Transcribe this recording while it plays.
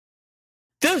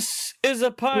This is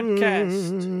a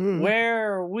podcast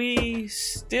where we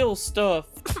steal stuff.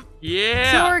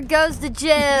 Yeah. Kjorg goes to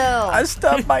jail. I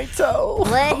stubbed my toe.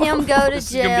 Let him go to This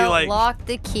is gonna be jail. like- Lock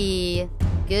the key.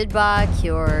 Goodbye,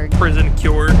 Kjorg. Prison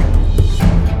Kjorg.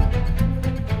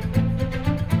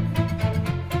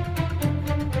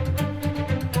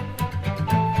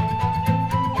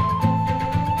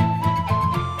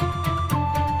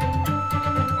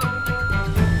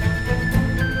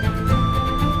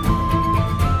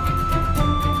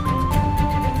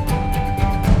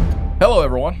 Hello,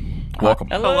 everyone. Welcome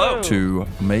Hello. to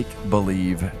Make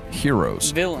Believe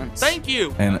Heroes, Villains. Thank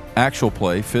you. an actual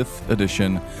play 5th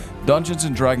edition Dungeons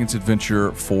and Dragons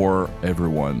adventure for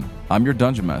everyone. I'm your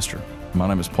dungeon master. My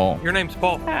name is Paul. Your name's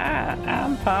Paul.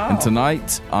 I'm Paul. And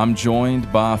tonight I'm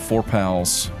joined by 4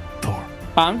 pals.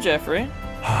 I'm Jeffrey,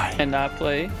 Hi. and I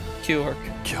play Kjorg.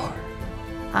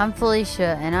 I'm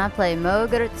Felicia, and I play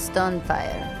Mogert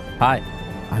Stunfire. Hi,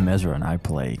 I'm Ezra, and I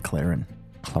play Clarondre.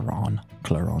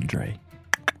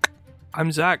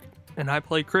 I'm Zach, and I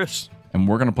play Chris. And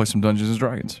we're going to play some Dungeons and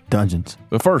Dragons. Dungeons.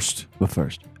 But first, But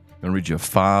first, I'm going to read you a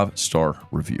 5-star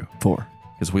review. 4.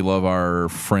 Because we love our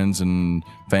friends and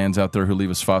fans out there who leave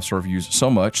us 5-star reviews so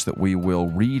much that we will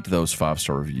read those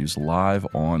 5-star reviews live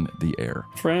on the air.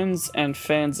 Friends and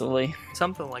fansily.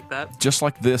 Something like that. Just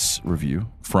like this review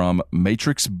from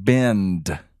Matrix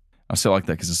Bend. I say it like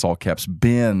that because it's all caps.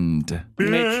 Bend.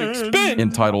 Matrix Bend.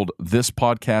 Entitled, "This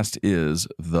Podcast is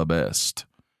the Best."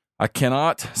 I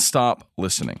cannot stop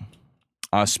listening.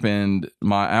 I spend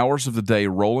my hours of the day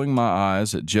rolling my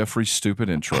eyes at Jeffrey's stupid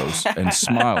intros and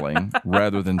smiling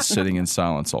rather than sitting in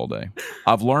silence all day.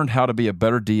 I've learned how to be a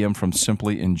better DM from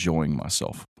simply enjoying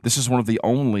myself. This is one of the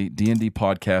only D&D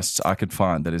podcasts I could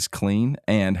find that is clean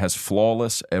and has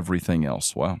flawless everything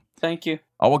else. Wow. Thank you.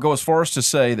 I will go as far as to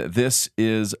say that this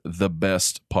is the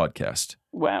best podcast.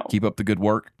 Wow. Keep up the good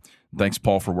work. Thanks,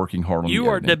 Paul, for working hard on You the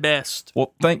are editing. the best.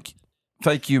 Well, thank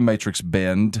you, Matrix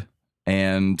Bend.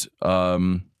 And I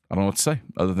don't know what to say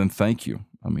other than thank you.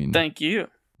 I mean, Thank you.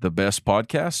 the best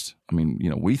podcast? I mean,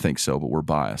 we think so, but we're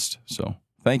biased. So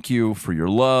thank you for your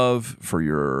love, for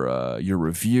your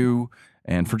review,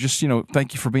 and for just,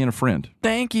 thank you for being a friend.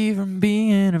 Thank you for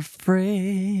being a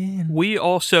friend. We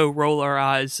also roll our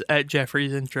eyes at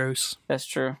Jeffrey's intros. That's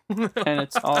true. And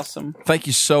it's awesome. Thank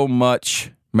you so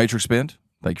much, Matrix Bend.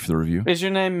 Thank you for the review. Is your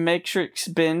name Matrix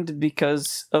Bend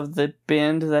because of the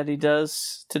bend that he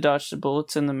does to dodge the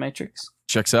bullets in the Matrix?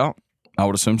 Checks out. I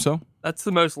would assume so. That's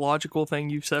the most logical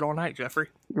thing you've said all night, Jeffrey.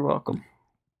 You're welcome.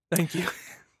 Thank you.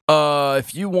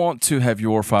 If you want to have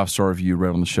your 5-star review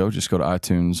read on the show, just go to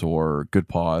iTunes or Good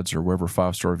Pods or wherever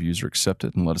 5-star reviews are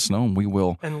accepted and let us know, and we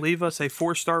will And leave us a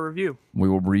 4-star review.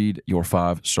 read your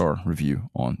 5-star review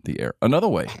on the air. Another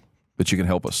way that you can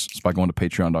help us is by going to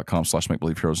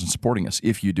patreon.com/makebelieveheroes and supporting us.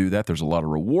 If you do that, there's a lot of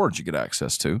rewards you get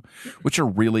access to, which are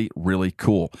really, really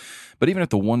cool. But even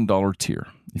at the $1 tier,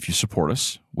 if you support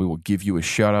us, we will give you a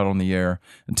shout out on the air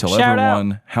and tell Shout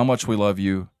everyone how much we love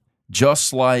you,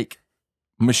 just like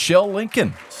Michelle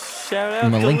Lincoln. Shout out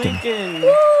to Lincoln. Lincoln.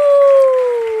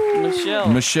 Michelle.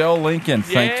 Michelle Lincoln,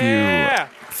 thank Yeah. you.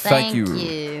 Thank you.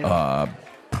 you.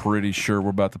 Pretty sure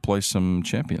we're about to play some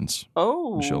champions.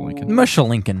 Oh. Michelle Lincoln. Michelle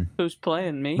Lincoln. Who's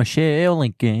playing me? Michelle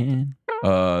Lincoln.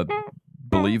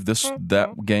 Believe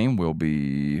that game will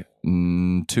be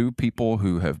 2 people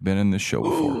who have been in this show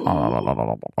before.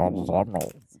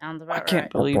 Sounds about I can't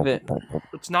right. believe it.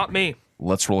 It's not me.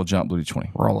 Let's roll a giant blue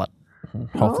D20. Roll it.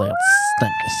 Hopefully it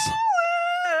stinks.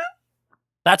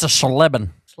 That's a Shalebin.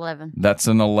 11. That's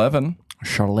an 11.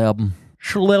 Shaleb.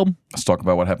 Let's talk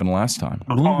about what happened last time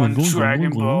On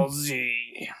Dragon Ball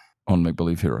Z. on Make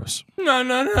Believe Heroes.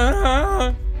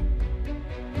 No.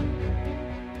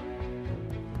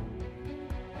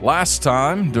 Last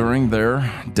time, during their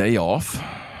day off,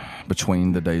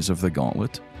 between the days of the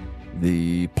gauntlet,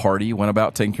 the party went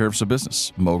about taking care of some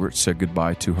business. Mogert said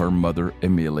goodbye to her mother,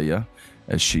 Emilia,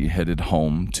 as she headed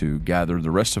home to gather the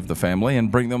rest of the family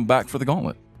and bring them back for the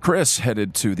gauntlet. Chris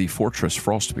headed to the Fortress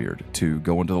Frostbeard to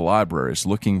go into the libraries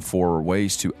looking for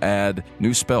ways to add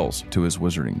new spells to his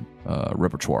wizarding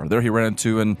repertoire. There he ran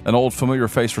into an old familiar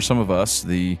face for some of us,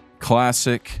 the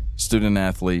classic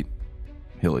student-athlete,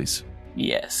 Hillies.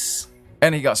 Yes.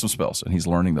 And he got some spells, and he's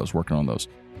learning those, working on those.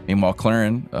 Meanwhile,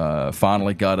 Claren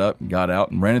finally got out,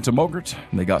 and ran into Mogert.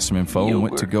 And they got some info and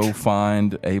went to go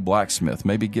find a blacksmith,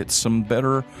 maybe get some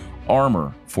better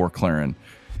armor for Claren.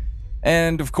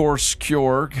 And, of course,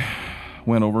 Kjorg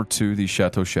went over to the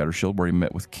Chateau Shattershield, where he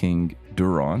met with King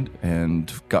Durand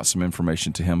and got some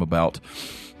information to him about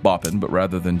Boppin, but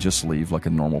rather than just leave like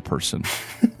a normal person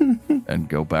and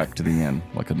go back to the inn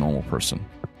like a normal person,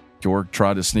 Georg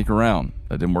tried to sneak around.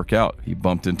 That didn't work out. He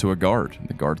bumped into a guard.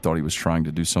 The guard thought he was trying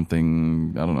to do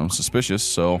something, I don't know, suspicious.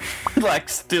 So, Like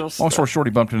still long story short,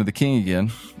 he bumped into the king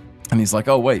again. And he's like,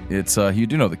 oh, wait, it's you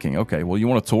do know the king. Okay, well, you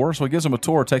want a tour? So he gives him a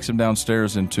tour, takes him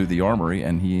downstairs into the armory,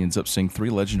 and he ends up seeing 3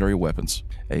 legendary weapons.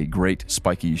 A great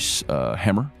spiky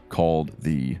hammer called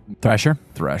the Thrasher.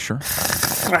 Thrasher.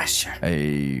 Thrasher.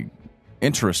 A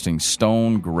interesting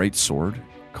stone greatsword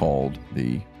called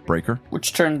the Breaker.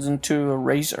 Which turns into a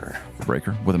razor. The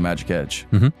Breaker with a magic edge.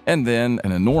 Mhm. And then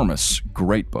an enormous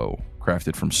great bow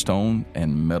crafted from stone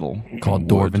and metal Called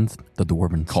and wood, Dwarvens. The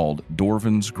Dwarvens. called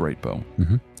Dorvan's Great Bow.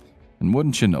 Mhm. And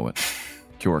wouldn't you know it,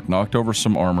 Kjork knocked over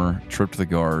some armor, tripped the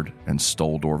guard, and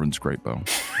stole Dorvan's Great Bow.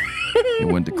 He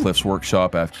went to Cliff's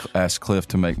workshop, asked Cliff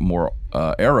to make more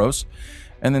arrows,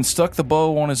 and then stuck the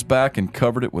bow on his back and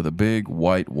covered it with a big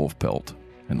white wolf pelt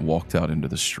and walked out into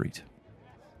the street.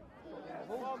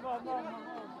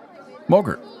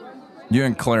 Mogert, you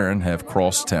and Claren have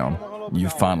crossed town. You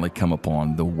finally come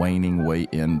upon the Waning Way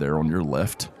Inn there on your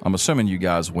left. I'm assuming you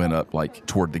guys went up like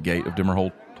toward the gate of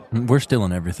Dimmerhold We're still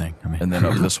in everything. I mean, and then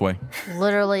up this way.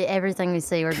 Literally everything we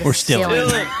see, we're just We're still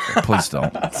stealing. Please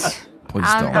don't. Please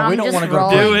don't. I'm We don't just wanna go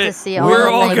rolling Do to it. see all We're the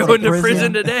all things going that- to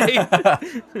prison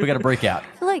today. we got to break out.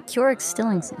 I feel like Kjork's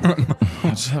stealing something. I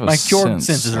just have a My Kjork sense,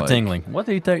 senses are like- tingling. What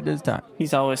did he take this time?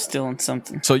 He's always stealing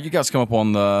something. So you guys come up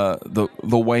on the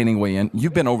Waning Way Inn.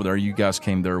 You've been over there. You guys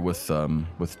came there with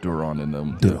Duron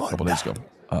and a couple days ago.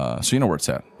 So you know where it's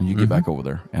at. You get back over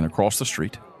there, and across the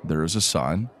street there is a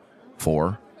sign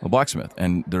for the blacksmith,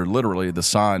 and there literally the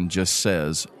sign just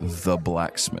says the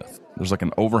blacksmith. There's like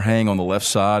an overhang on the left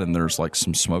side, and there's like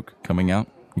some smoke coming out.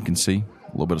 You can see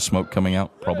a little bit of smoke coming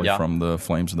out, probably Yeah. from the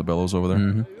flames and the bellows over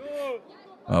there.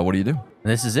 What do you do?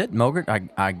 This is it, Mogert,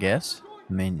 I guess.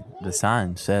 I mean, the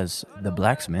sign says the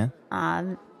blacksmith.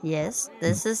 Yes,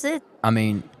 this is it. I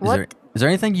mean, What? is there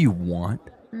anything you want?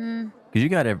 Because you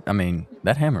got to, I mean,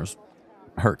 that hammer's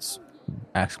hurts.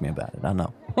 Ask me about it. I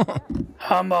know.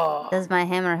 Humble. Does my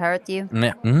hammer hurt you?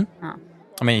 Yeah. Mm-hmm. Oh.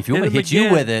 I mean, if you want Hit to him hit you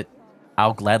again. with it,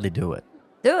 I'll gladly do it.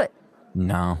 Do it.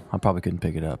 No, I probably couldn't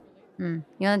pick it up. You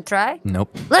want to try?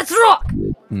 Nope. Let's rock!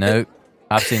 Nope.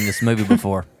 I've seen this movie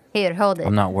before. Here, hold it.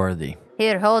 I'm not worthy.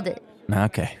 Here, hold it.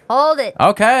 Okay. Hold it.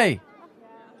 Okay.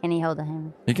 Can he hold the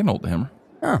hammer? You can hold the hammer.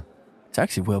 Oh, it's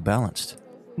actually well balanced.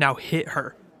 Now hit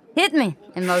her. Hit me.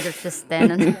 And Moger's just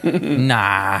standing.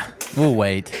 Nah, we'll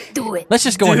wait. Do it. Let's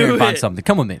just go in here and Do find it. something.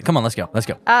 Come with me. Come on, let's go. Let's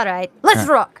go. All right. Let's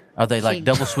rock. Are they like She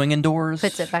double swinging doors?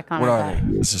 puts it back on What her are back.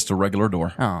 they? It's just a regular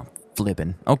door. Oh,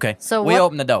 flipping. Okay. So we what-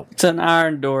 open the door. It's an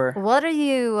iron door. What are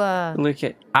you, Lick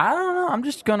it. I don't know. I'm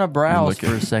just gonna browse Look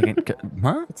for at- a second.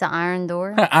 Huh? It's an iron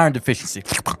door? Iron deficiency.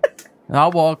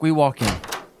 We walk in.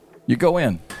 You go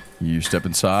in. You step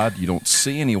inside. You don't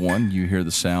see anyone. You hear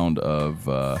the sound of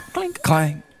clink,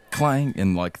 clang, clang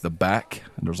in like the back.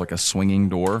 There's like a swinging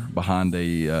door behind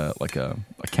a like a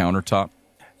countertop,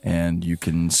 and you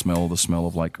can smell the smell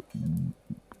of like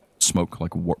smoke,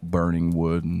 like burning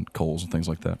wood and coals and things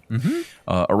like that.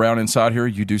 Around inside here,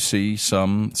 you do see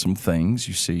some things.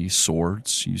 You see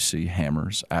swords. You see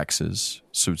hammers, axes,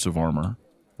 suits of armor,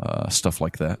 stuff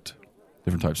like that.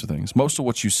 Different types of things. Most of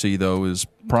what you see, though, is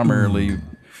primarily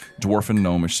dwarf and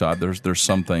gnomish side. There's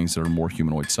some things that are more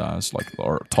humanoid size, like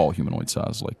or tall humanoid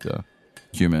size, like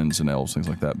humans and elves, things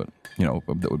like that. But you know,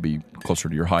 that would be closer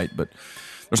to your height. But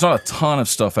there's not a ton of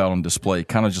stuff out on display.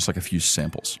 Kind of just like a few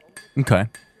samples. Okay.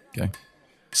 Okay.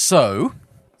 So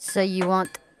So you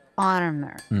want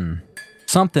armor.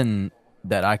 something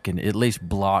that I can at least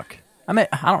block. I mean,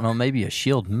 I don't know. Maybe a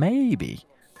shield, maybe.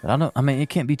 But I don't. I mean, it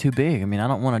can't be too big. I mean, I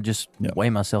don't want to just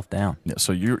weigh myself down. Yeah.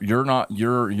 So you're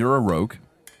a rogue.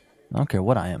 I don't care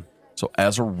what I am. So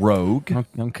as a rogue, I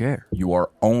don't care. you are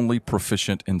only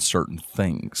proficient in certain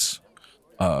things.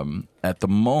 At the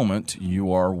moment,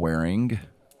 you are wearing.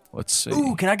 Let's see.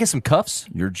 Ooh, can I get some cuffs?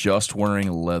 You're just wearing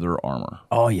leather armor.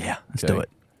 Oh yeah, let's do Okay. it.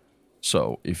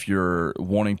 So if you're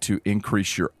wanting to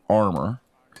increase your armor,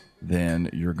 then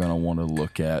you're going to want to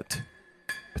look at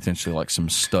potentially like some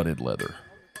studded leather.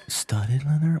 Studded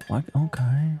leather. What?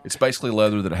 Okay. It's basically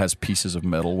leather that has pieces of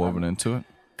metal woven into it.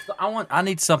 So I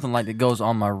need something like that goes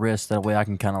on my wrist. That way I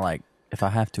can kind of like, if I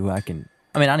have to, I can.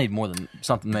 I mean, I need more than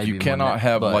something. Maybe You more than cannot that,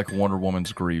 have but like Wonder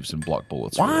Woman's greaves and block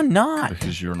bullets. Why with it, not?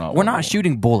 Because you're not. We're Wonder not Woman.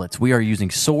 shooting bullets. We are using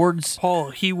swords.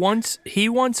 Paul, he wants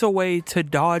a way to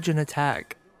dodge an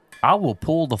attack. I will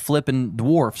pull the flipping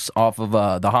dwarfs off of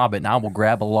the Hobbit, and I will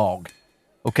grab a log.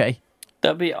 Okay.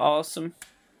 That'd be awesome.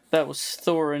 That was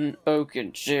Thorin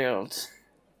Oakenshield.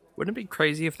 Wouldn't it be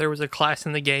crazy if there was a class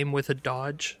in the game with a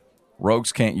dodge?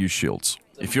 Rogues can't use shields.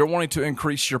 If you're wanting to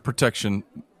increase your protection,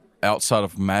 outside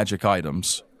of magic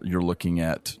items, you're looking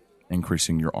at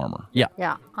increasing your armor.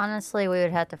 Yeah, honestly, we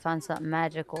would have to find something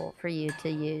magical for you to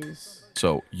use.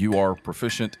 So you are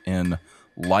proficient in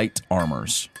light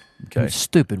armors. Okay.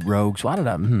 Stupid rogues. Why did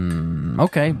I?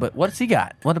 Okay, but what's he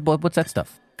got? What's that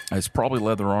stuff? It's probably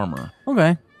leather armor.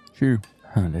 Okay. Sure.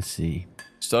 Let's see.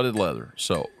 Studded leather.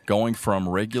 So going from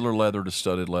regular leather to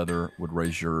studded leather would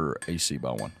raise your AC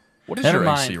by 1. What is Never your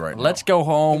mind. AC right now? Let's go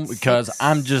home It's because 6.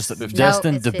 I'm just No,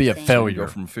 destined it's to be a 15. You failure. go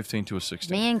from 15 to a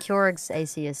 16. Me and Kjorg's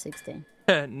AC is 16.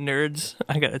 Nerds.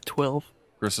 I got a 12.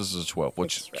 Chris's is a 12,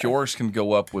 which It's right. Kjor's can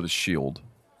go up with a shield,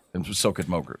 and so could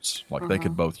Mogurt's. Like, they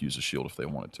could both use a shield if they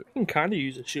wanted to. You can kind of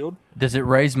use a shield. Does it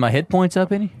raise my hit points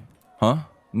up any? Huh?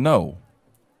 No.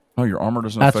 No, your armor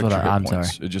doesn't That's affect what your hit I'm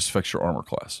points. sorry. It just affects your armor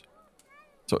class.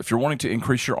 So if you're wanting to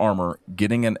increase your armor,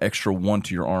 getting an extra 1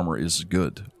 to your armor is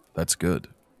good. That's good.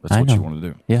 That's I what you know. want to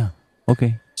do. Yeah.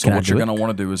 Okay. So what you're going to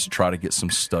want to do is try to get some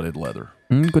studded leather.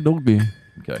 Good okay.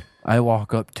 Okay. I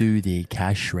walk up to the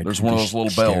cash register. There's one of those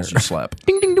little bells you slap.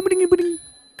 Ding, ding, ding, ding, ding.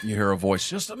 You hear a voice,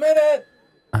 just a minute.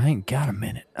 I ain't got a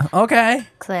minute. Okay.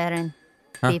 Claren,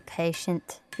 Huh? be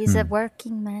patient. He's a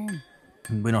working man.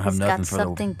 We don't have He's nothing got for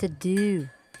something to do.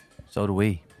 So do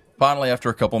we. Finally, after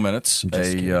a couple minutes,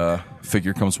 just a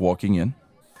figure comes walking in,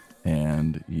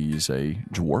 and he's a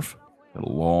dwarf. Got a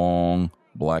long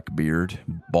black beard,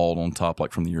 bald on top,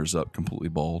 like from the ears up, completely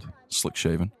bald, slick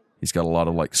shaven. He's got a lot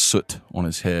of like soot on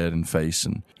his head and face,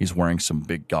 and he's wearing some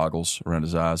big goggles around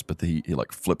his eyes, but he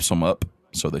like flips them up.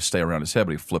 So they stay around his head,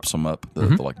 but he flips them up,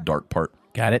 the like dark part.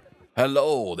 Got it.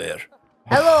 Hello there.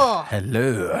 Hello.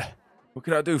 Hello. What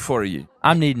can I do for you?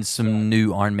 I'm needing some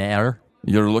new armor.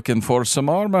 You're looking for some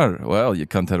armor? Well, you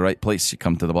come to the right place. You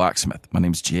come to the blacksmith. My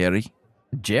name's Jerry.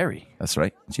 Jerry. That's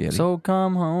right, Jerry. So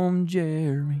come home,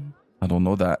 Jerry. I don't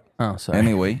know that. Oh, sorry.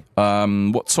 Anyway,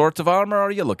 what sort of armor are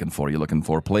you looking for? You looking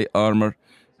for plate armor,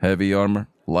 heavy armor,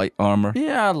 light armor?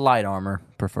 Yeah, light armor,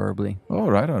 preferably. All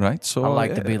right. So I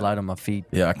like to be light on my feet.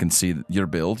 Yeah, I can see your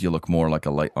build. You look more like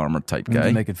a light armor type guy.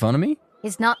 You making fun of me?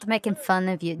 He's not making fun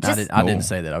of you. Just, I didn't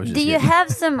say that. I was just do you kidding.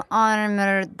 have some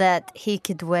armor that he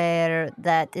could wear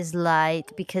that is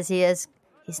light? Because he's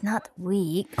not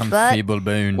weak, I'm but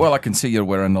feeble-boned. Well, I can see you're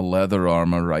wearing the leather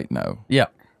armor right now. Yeah.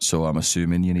 So I'm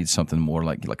assuming you need something more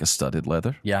like a studded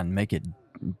leather. Yeah, and make it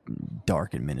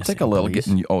dark and menacing. Take a little. please.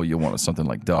 You wanted something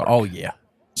like dark. Oh, yeah.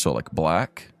 So like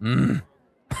black. That Is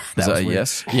that was a weird.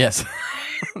 yes? Yes.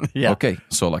 Yeah. Okay,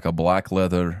 so like a black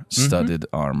leather studded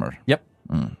armor. Yep.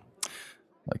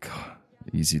 Like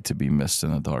easy to be missed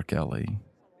in a dark alley.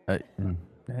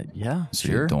 Yeah, So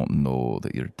sure. you don't know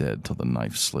that you're dead till the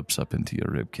knife slips up into your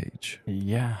rib cage.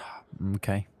 Yeah.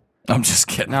 Okay. I'm just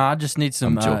kidding. No, I just need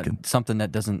some I'm joking. something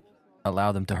that doesn't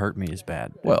allow them to hurt me as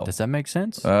bad. Well, does that make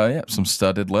sense? Yeah, some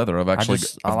studded leather. I've actually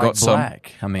I I've like got some.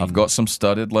 black. I mean, I've got some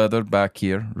studded leather back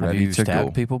here, have ready you to stabbed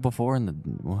go. people before in the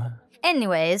what?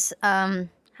 anyways, how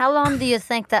long do you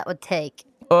think that would take?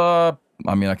 I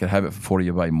mean, I could have it for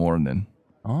you by morning.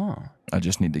 Oh. I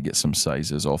just need to get some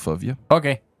sizes off of you.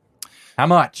 Okay. How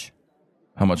much?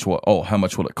 How much? What? Oh, how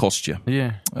much will it cost you?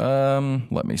 Yeah.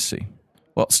 Let me see.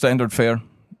 Well, standard fare.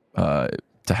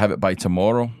 To have it by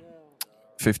tomorrow,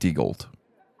 50 gold.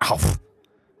 Oh,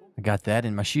 I got that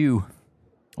in my shoe.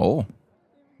 Oh,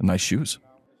 nice shoes.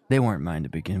 They weren't mine to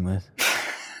begin with.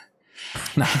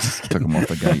 No, I'm just kidding. Took them off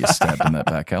the guy you stabbed in that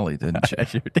back alley, didn't you? I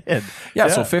sure did. Yeah,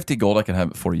 so 50 gold, I can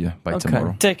have it for you by Okay.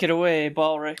 tomorrow. Take it away,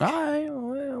 Balric.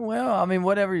 Well, I mean,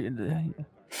 whatever.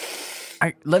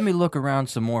 Let me look around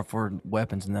some more for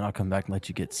weapons, and then I'll come back and let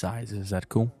you get sizes. Is that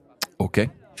cool? Okay.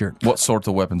 Sure. What sort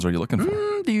of weapons are you looking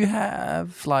for? Do you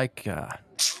have, like,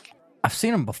 I've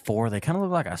seen them before. They kind of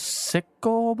look like a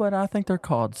sickle, but I think they're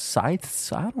called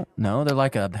scythes. I don't know. They're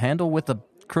like a handle with a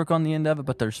crook on the end of it,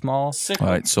 but they're small. Sick. All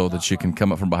right, so that you can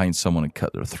come up from behind someone and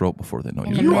cut their throat before they know In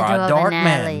you're the You middle are a of dark an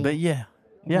man, alley. but yeah.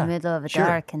 In Yeah. the middle of a sure.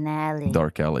 dark alley.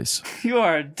 dark alleys. You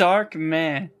are a dark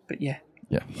man, but yeah.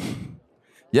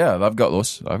 Yeah, I've got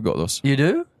those. You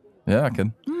do? Yeah, I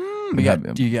can.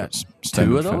 You got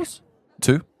two of those?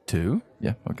 Two? Two?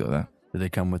 Yeah, I've got that. Do they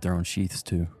come with their own sheaths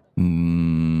too?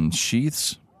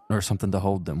 Sheaths? Or something to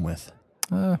hold them with?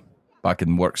 I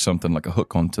can work something like a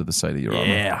hook onto the side of your armor.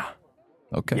 Yeah.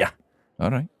 Okay. Yeah. All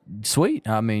right. Sweet.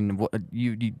 I mean,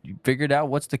 you figured out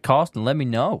what's the cost and let me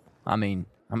know. I mean,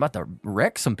 I'm about to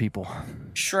wreck some people.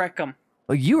 Shrek 'em.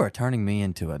 Well, you are turning me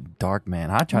into a dark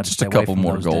man. I tried to Just stay a away couple from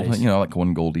more those gold. days. You know, like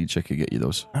 1 gold each. I could get you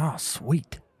those. Oh,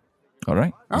 sweet. All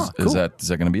right. Oh, Is cool. that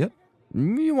going to be it?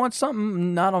 You want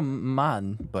something not on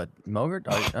mine, but Mogert,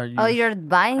 are you? Oh, you're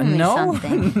buying me no.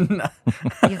 something.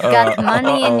 You've got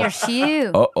money in your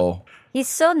shoe. Uh-oh. He's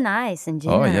so nice and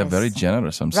Oh, generous. yeah, very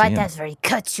generous. I'm Right, seeing. that's where he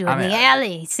cuts you in the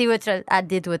alley. See what I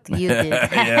did what you did.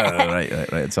 Yeah, right.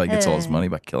 It's like he gets all his money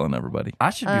by killing everybody. I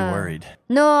should be worried.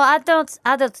 No, I don't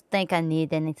think I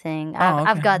need anything. Oh,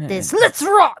 I've okay. got this. Let's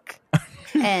rock.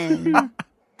 And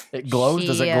It glows.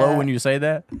 Does it She, glow when you say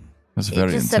that? That's it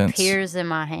very just intense. appears in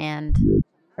my hand,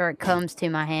 or it comes to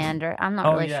my hand, or I'm not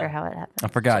Oh, really yeah. sure how it happens. I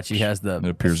forgot she has It the.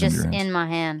 appears It's in just your hand. in my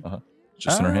hand.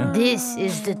 Just in her hand. This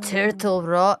is the turtle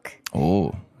rock.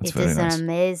 Oh, that's It very is nice. an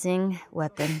amazing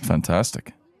weapon.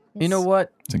 Fantastic. You know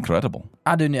what? It's incredible.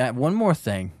 I do need one more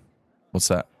thing. What's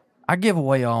that? I give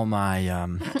away all my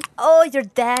Oh, your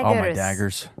daggers. all my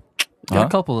daggers. Got Huh? a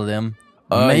couple of them.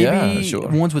 Yeah, Maybe sure.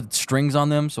 ones with strings on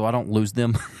them, so I don't lose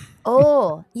them.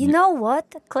 Oh, you know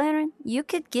what, Clarence? You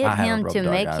could I get have a him rope to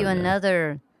dart make out you of there.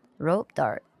 another rope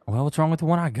dart. Well, what's wrong with the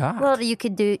one I got? Well, you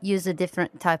could use a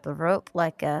different type of rope,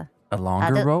 like a I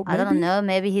longer don't, rope. I don't maybe? know.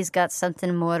 Maybe he's got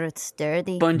something more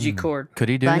sturdy, Bungee cord. Could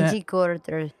he do bungee cord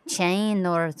or chain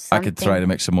or I something. could try to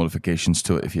make some modifications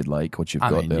to it if you'd like. What you've that? I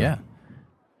got mean, there. yeah.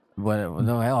 Well,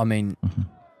 no, hell, I mean,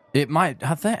 it might.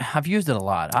 I think I've used it a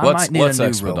lot. I Let's- might need let's a new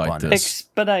expedite rope on this. it.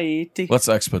 Expedite. Let's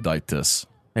expedite this.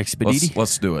 Expedite.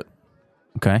 Let's do it.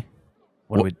 Okay.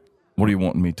 What do we? What are you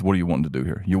wanting me to? What are you wanting to do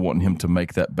here? You wanting him to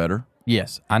make that better?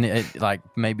 Yes, I need like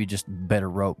maybe just better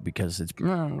rope because it's. You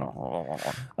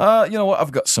know what?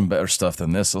 I've got some better stuff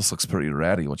than this. This looks pretty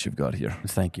ratty. What you've got here?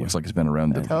 Thank you. Looks like it's been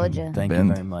around the Told you. Thank bend.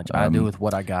 you very much. I do with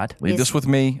what I got. Leave this with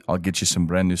me. I'll get you some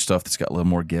brand new stuff that's got a little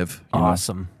more give. you know,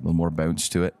 Awesome. a little more bounce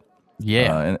to it.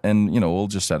 Yeah, And we'll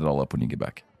just add it all up when you get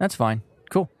back. that's fine.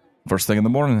 Cool. First thing in the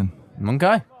morning.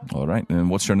 Okay. All right. And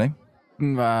what's your name?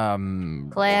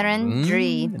 Clarence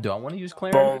Dree. Do I want to use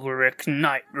Clarence? Bulric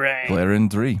Night Rain. Claren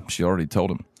Dree. She already told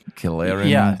him. Claren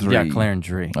Dree. Yeah, Clarence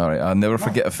Dree. All right. I'll never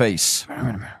forget a face.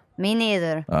 Me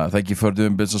neither. Thank you for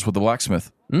doing business with the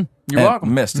blacksmith. You're And,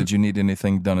 welcome. Miss, did you need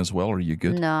anything done as well? Or are you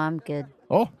good? No, I'm good.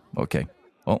 Oh, okay.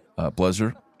 Well,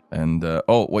 pleasure. And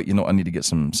wait, I need to get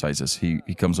some sizes. He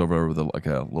comes over with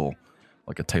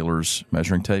a tailor's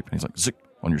measuring tape, and he's like zip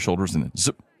on your shoulders, and then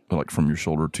zip like from your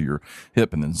shoulder to your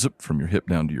hip, and then zip from your hip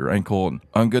down to your ankle. And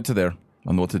I'm good to there.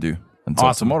 I know what to do until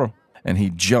Awesome. tomorrow. And he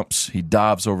jumps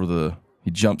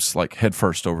like head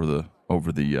first over the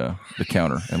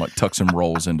counter and like tucks and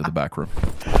rolls into the back room.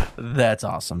 That's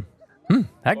awesome.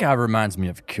 That guy reminds me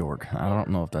of Kjorg. I don't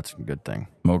know if that's a good thing.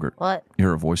 Mogert, What? you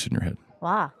hear a voice in your head.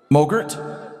 Wow. Mogert,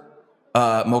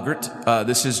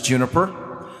 this is Juniper.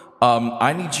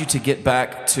 I need you to get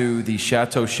back to the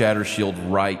Chateau Shattershield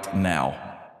right now.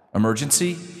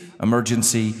 Emergency,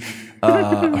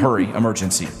 hurry,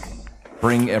 emergency.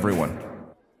 Bring everyone.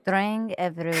 Bring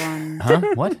everyone. Huh?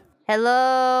 What?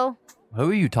 Hello? Who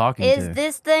are you talking Is to?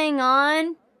 this thing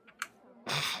on?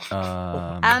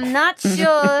 I'm not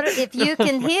sure if you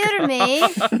can hear me,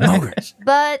 Mogert.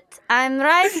 but I'm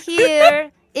right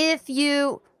here if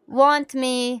you want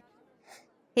me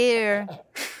here.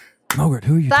 Mogert,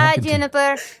 who are you Bye, talking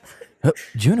Juniper. to?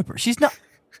 Juniper. She's not.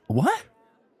 What?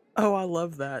 Oh, I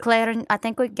love that. Claire, I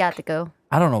think we got to go.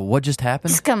 I don't know what just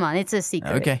happened. Just come on, it's a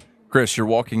secret. Okay. Chris, you're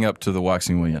walking up to the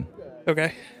waxing wheel,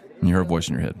 Okay. and you hear a voice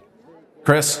in your head.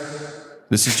 Chris,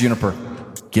 this is Juniper.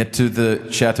 Get to the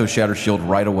Chateau Shattershield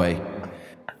right away.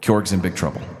 Kjorg's in big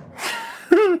trouble.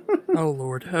 Oh,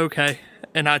 Lord. Okay.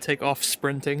 And I take off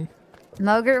sprinting.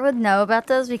 Mogert would know about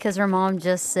those because her mom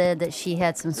just said that she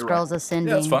had some scrolls ascending.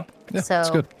 Yeah, that's fine. Yeah, so, that's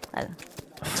good. I-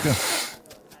 Let's go.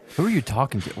 Who are you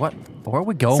talking to? What? Where are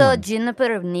we going? So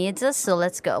Juniper needs us, so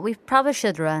let's go. We probably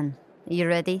should run. You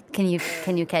ready? Can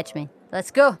you catch me?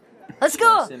 Let's go. Let's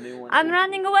go. I'm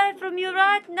running away from you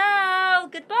right now.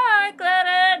 Goodbye,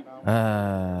 Clarence.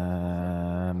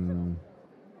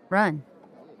 Run.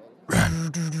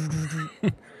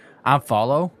 I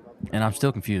follow, and I'm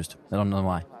still confused. I don't know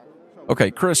why.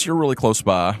 Okay, Chris, you're really close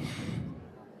by.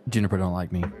 Juniper don't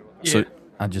like me. So,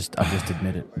 I just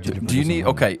admit it. Juniper do you doesn't need?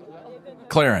 like me. Okay,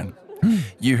 Claren,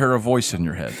 you hear a voice in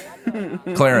your head.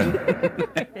 Claren,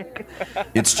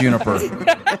 it's Juniper.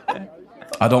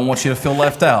 I don't want you to feel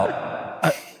left out.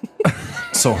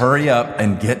 So hurry up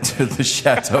and get to the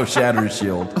Chateau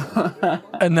Shattershield.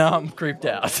 And now I'm creeped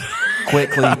out.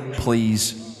 Quickly,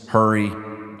 please. Hurry.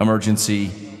 Emergency.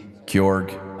 Kjorg.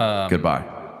 Goodbye.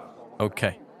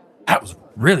 Okay. That was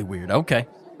really weird. Okay.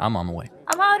 I'm on my way.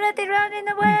 I'm already running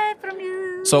away from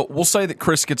you. So we'll say that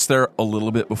Chris gets there a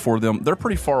little bit before them. They're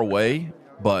pretty far away,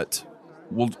 but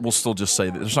we'll still just say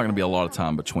that there's not going to be a lot of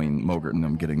time between Mogert and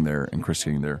them getting there and Chris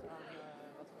getting there.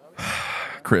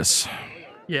 Chris,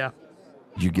 Yeah.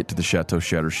 you get to the Chateau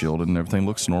Shattershield and everything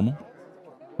looks normal.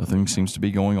 Nothing seems to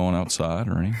be going on outside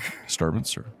or any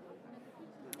disturbance. Or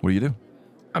what do you do?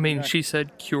 I mean, she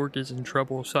said Kjorg is in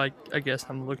trouble, so I guess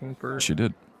I'm looking for... She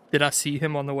did. Did I see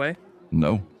him on the way?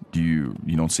 No, you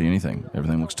don't see anything.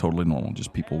 Everything looks totally normal.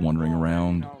 Just people wandering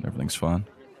around. Everything's fine.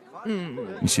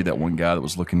 You see that one guy that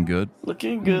was looking good?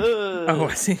 Looking good. Oh,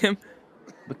 I see him.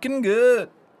 Looking good.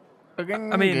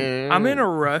 I mean, I'm in a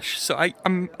rush, so I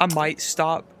might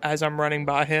stop as I'm running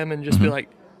by him and just be like,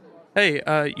 "Hey,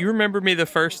 you remember me the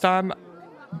first time?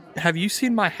 Have you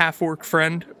seen my half-orc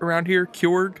friend around here,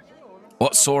 Kjorg?"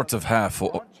 What sort of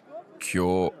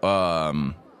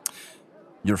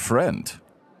your friend?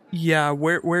 Yeah,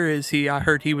 where is he? I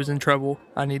heard he was in trouble.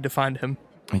 I need to find him.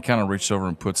 He kind of reaches over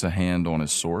and puts a hand on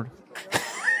his sword.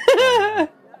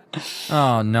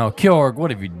 Oh no, Kjorg, what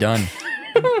have you done?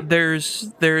 There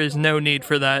is no need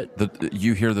for that.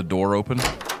 You hear the door open.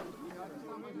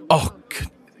 Oh,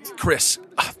 Chris!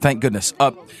 Thank goodness.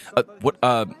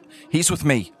 He's with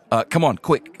me. Come on,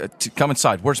 quick! Come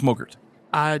inside. Where's Mogert?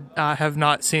 I have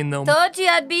not seen them. Told you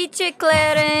I beat you,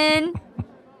 Claren.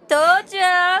 Told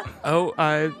ya. Oh,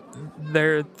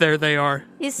 there they are.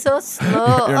 He's so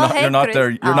slow. You're not Chris. there.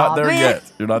 You're not there man.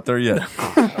 yet. You're not there yet.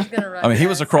 I mean, he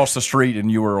was across the street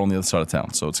and you were on the other side of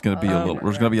town, so it's going to be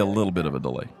there's going to be a little bit of a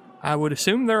delay. I would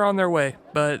assume they're on their way,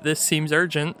 but this seems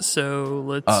urgent, so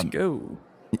let's go.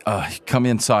 Come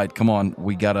inside. Come on.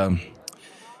 We gotta.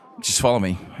 Just follow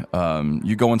me.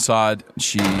 You go inside.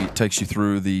 She takes you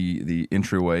through the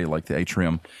entryway, like the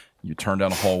atrium. You turn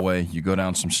down a hallway. You go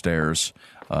down some stairs.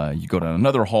 You go down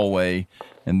another hallway,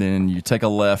 and then you take a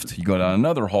left. You go down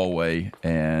another hallway,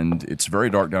 and it's very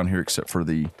dark down here, except for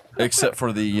the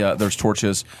there's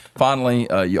torches. Finally,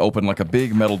 you open like a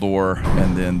big metal door,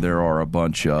 and then there are a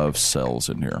bunch of cells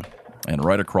in here. And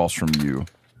right across from you,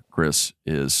 Chris,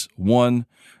 is one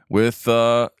with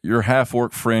your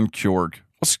half-orc friend Kjorg.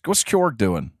 What's Kjorg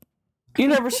doing? You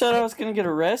never said I was going to get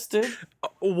arrested.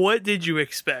 What did you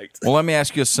expect? Well, let me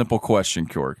ask you a simple question,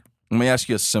 Kjorg. Let me ask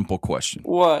you a simple question.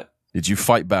 What? Did you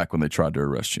fight back when they tried to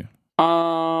arrest you?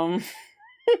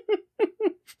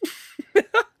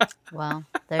 Well,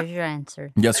 there's your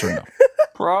answer. Yes or no?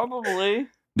 Probably.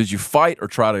 Did you fight or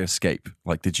try to escape?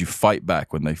 Like, did you fight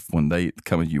back when they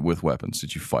come at you with weapons?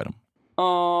 Did you fight them?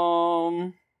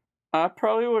 I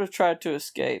probably would have tried to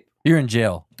escape. You're in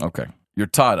jail. Okay. You're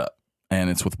tied up, and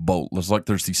it's with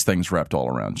there's these things wrapped all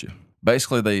around you.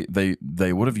 Basically,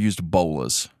 they would have used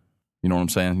bolas. You know what I'm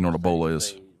saying? You know what a bola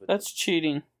is? That's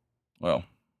cheating. Well,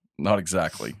 not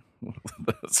exactly.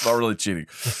 It's not really cheating.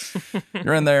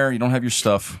 You're in there. You don't have your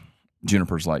stuff.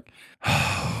 Juniper's like,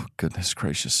 oh, goodness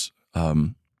gracious.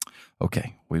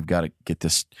 Okay, we've got to get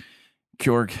this.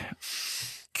 Kjorg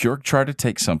tried to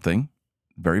take something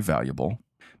very valuable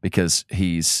because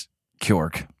he's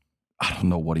Kjorg. I don't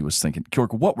know what he was thinking.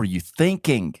 Kjorg, what were you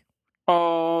thinking?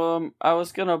 I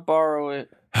was gonna borrow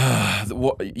it.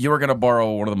 You were gonna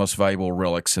borrow one of the most valuable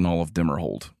relics in all of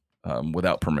Dimmerhold,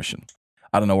 without permission.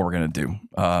 I don't know what we're gonna do.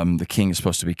 The king is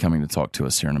supposed to be coming to talk to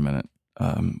us here in a minute.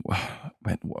 I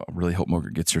really hope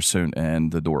Mogert gets here soon.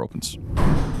 And the door opens.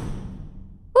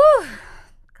 Whew.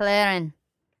 Claren,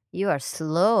 you are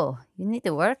slow. You need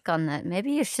to work on that.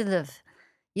 Maybe you should have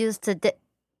used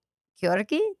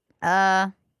Kjorgi?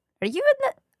 Are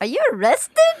you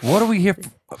arrested? What are we here for?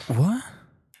 What?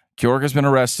 Kjorg has been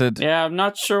arrested. Yeah, I'm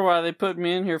not sure why they put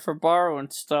me in here for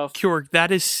borrowing stuff. Kjorg, that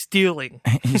is stealing.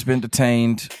 He's been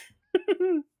detained.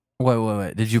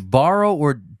 Wait. Did you borrow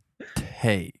or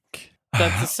take?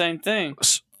 That's the same thing.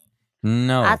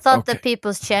 No. I thought okay. the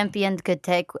people's champion could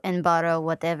take and borrow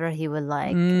whatever he would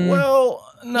like. Well,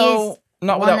 no,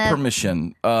 not one without of-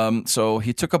 permission. So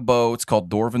he took a bow. It's called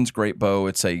Dorvan's Great Bow.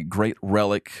 It's a great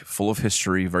relic full of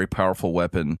history, very powerful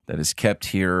weapon that is kept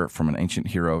here from an ancient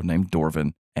hero named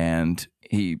Dorvan. And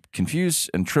he confused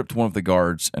and tripped one of the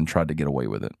guards and tried to get away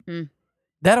with it.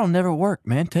 That'll never work,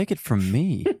 man. Take it from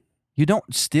me. You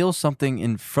don't steal something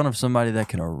in front of somebody that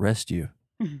can arrest you.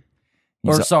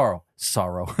 Or sorrow.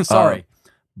 Sorry.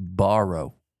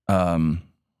 Borrow. I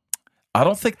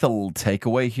don't think the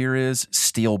takeaway here is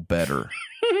steal better.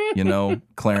 You know,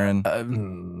 Claren.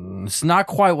 It's not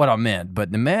quite what I meant,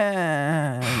 but the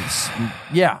man,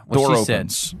 yeah, what Door she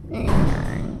opens. said.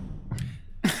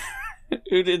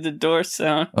 Who did the door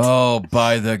sound? Oh,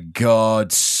 by the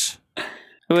gods.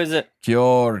 Who is it?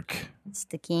 Kjorg. It's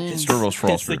the king. Sturvos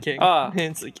It's the Frostford. king. Ah.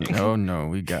 It's the king. Oh no,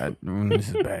 we got this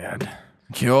is bad.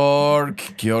 Kjorg.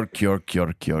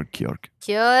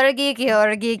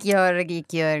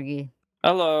 Kjorgi.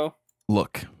 Hello.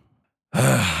 Look,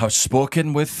 I've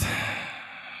spoken with,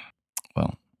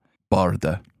 well,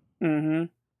 Barda. Mm-hmm.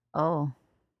 Oh.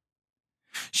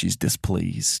 She's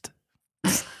displeased.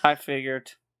 I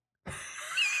figured.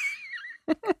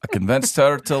 I convinced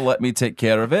her to let me take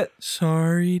care of it.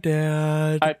 Sorry,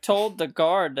 Dad. I told the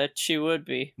guard that she would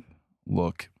be.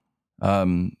 Look,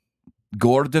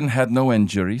 Gordon had no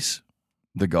injuries.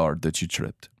 The guard that you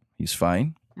tripped. He's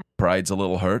fine. Pride's a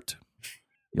little hurt.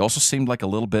 He also seemed like a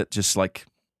little bit just like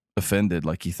offended,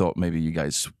 like he thought maybe you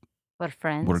guys We're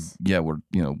friends.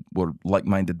 we're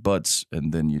like-minded buds,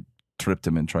 and then you tripped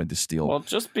him and tried to steal. Well,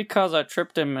 just because I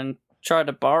tripped him and tried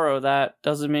to borrow that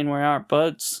doesn't mean we aren't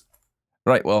buds.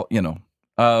 Right, well,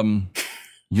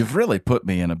 you've really put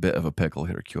me in a bit of a pickle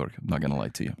here, Kjork. I'm not going to lie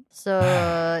to you.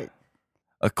 So,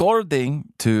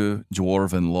 According to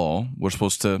Dwarven law, we're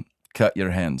supposed to cut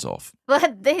your hands off. but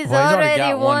he's Well, he's already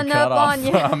got one up cut off. on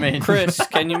you. I mean, Chris,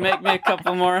 can you make me a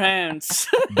couple more hands?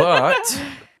 But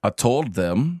I told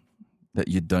them that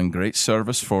you'd done great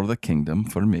service for the kingdom,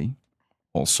 for me.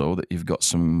 Also, that you've got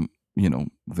some,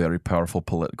 very powerful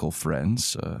political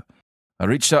friends. I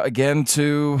reached out again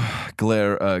to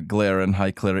Glaren,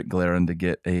 High Cleric Glaren, to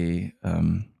get a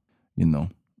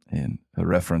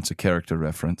reference, a character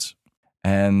reference.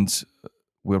 And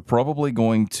we're probably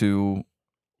going to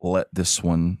let this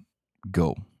one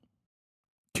go.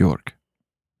 Kjork.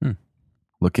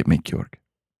 Look at me, Kjork.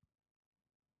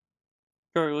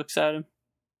 Sure, looks at him.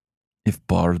 If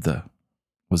Barda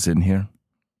was in here,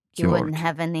 You wouldn't Kjork,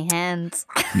 have any hands.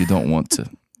 you don't want to.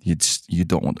 You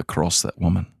don't want to cross that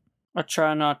woman. I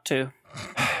try not to.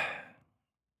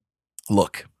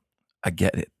 Look, I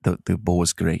get it. The bow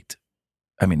is great.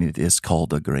 I mean, it is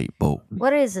called a great bow.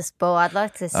 What is this bow? I'd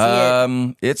like to see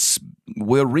it.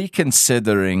 We're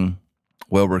reconsidering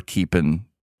where we're keeping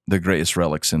the greatest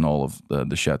relics in all of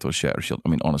the Chateau Shattershield. I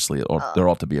mean, honestly, there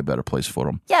ought to be a better place for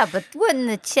them. Yeah, but wouldn't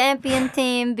the champion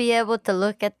team be able to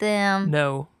look at them?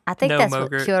 No. I think No, that's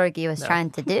Mogert. what Kjorgi was trying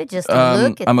to do, just to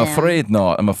look at I'm them. afraid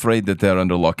not. I'm afraid that they're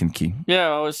under lock and key. Yeah,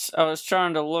 I was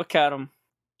trying to look at him.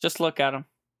 Just look at him.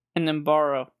 And then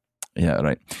borrow. Yeah,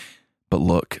 right. But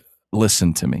look,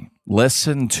 listen to me.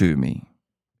 Listen to me.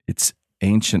 It's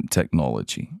ancient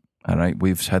technology. All right?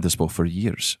 We've had this bow for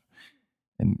years.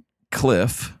 And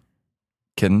Cliff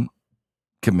can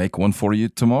make one for you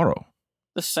tomorrow.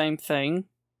 The same thing.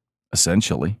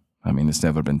 Essentially. I mean, it's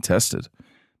never been tested.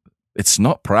 It's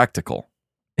not practical.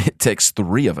 It takes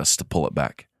 3 of us to pull it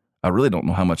back. I really don't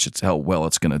know how well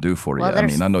it's going to do for you. Well, I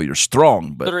mean, I know you're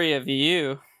strong, but 3 of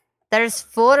you. There's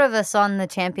 4 of us on the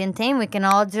champion team. We can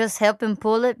all just help him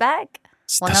pull it back.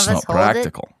 One that's of not us hold it.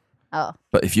 practical. Oh,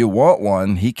 But if you want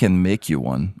one, he can make you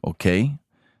one, okay?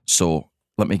 So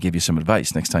let me give you some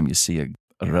advice. Next time you see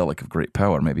a relic of great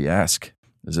power, maybe ask,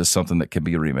 is this something that can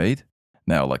be remade?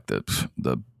 Now, like the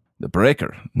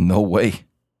breaker, no way.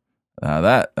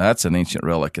 Now that's an ancient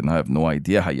relic, and I have no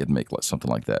idea how you'd make something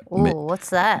like that. ooh,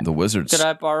 what's that? The wizards. Could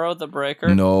I borrow the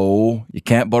breaker? No, you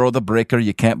can't borrow the breaker,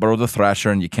 you can't borrow the thrasher,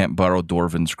 and you can't borrow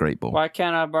Dorvan's great bow. Why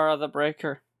can't I borrow the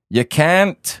breaker? You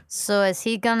can't. So is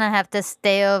he gonna have to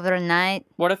stay overnight?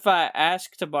 What if I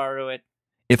ask to borrow it?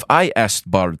 If I asked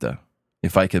Barda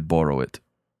if I could borrow it,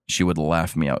 she would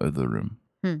laugh me out of the room.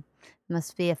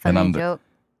 Must be a And funny I'm joke.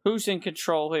 Who's in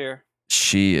control here?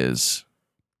 She is.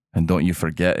 And don't you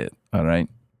forget it, all right?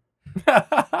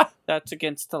 That's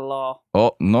against the law.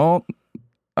 Oh, no,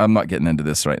 I'm not getting into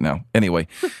this right now. Anyway,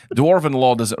 Dwarven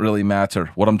law doesn't really matter.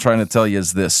 What I'm trying to tell you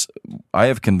is this. I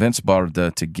have convinced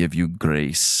Barda to give you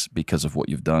grace because of what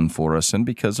you've done for us and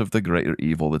because of the greater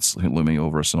evil that's looming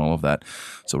over us and all of that.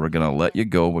 So we're going to let you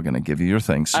go. We're going to give you your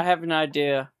things. I have an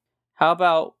idea. How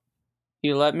about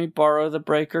you let me borrow the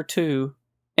breaker too,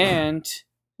 and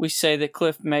we say that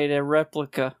Cliff made a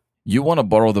replica. You want to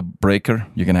borrow the breaker,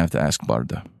 you're going to have to ask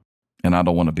Barda. And I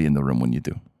don't want to be in the room when you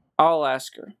do. I'll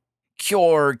ask her.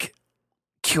 Kjork,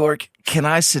 can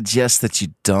I suggest that you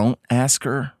don't ask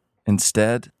her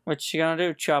instead? What's she gonna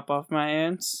do? Chop off my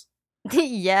hands?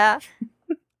 Yeah.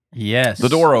 yes. The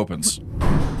door opens.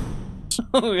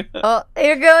 Oh,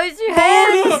 here goes your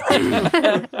hands.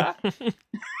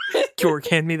 Kjork,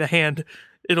 hand me the hand.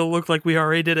 It'll look like we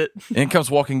already did it. In comes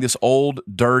walking this old,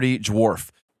 dirty dwarf.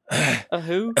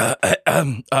 Who?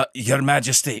 Your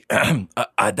Majesty, I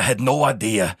had no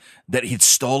idea that he'd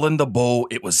stolen the bow.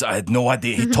 I had no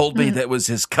idea. He told me that it was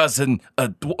his cousin.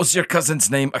 What was your cousin's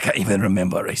name? I can't even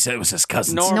remember. He said it was his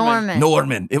cousin's. Norman.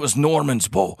 Norman. It was Norman's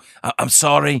bow. I'm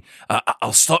sorry.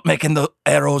 I'll stop making the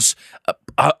arrows.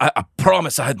 I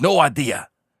promise I had no idea.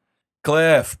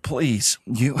 Cliff, please.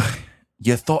 You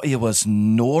thought it was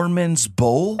Norman's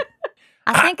bow?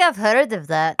 I think I've heard of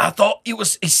that. I thought he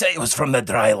said it was from the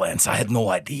Drylands. I had no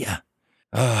idea.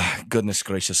 Goodness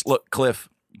gracious. Look, Cliff,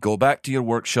 go back to your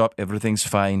workshop. Everything's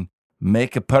fine.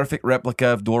 Make a perfect replica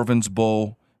of Dorvan's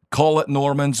bow. Call it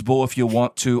Norman's Bow if you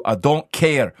want to. I don't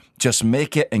care. Just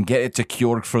make it and get it to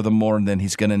Kjorg for the morning.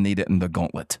 He's going to need it in the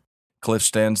gauntlet. Cliff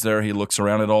stands there. He looks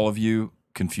around at all of you,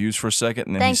 confused for a second,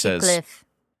 and then he says, Cliff.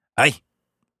 "Hey."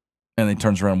 And then he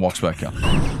turns around and walks back out.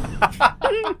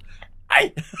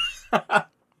 Hey.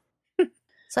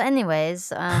 So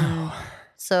anyways,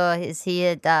 so is he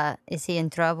in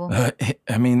trouble?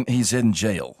 I mean, he's in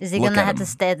jail. Is he Look gonna at have him. to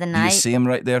stay the Do night? you see him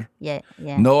right there? Yeah.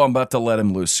 No, I'm about to let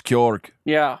him loose. Kjorg,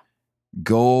 Yeah.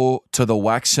 go to the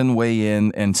Waxen Way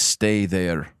Inn and stay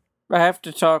there. I have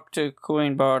to talk to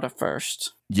Queen Barda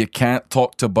first. You can't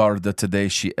talk to Barda today.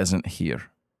 She isn't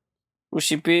here. Will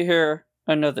she be here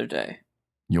another day?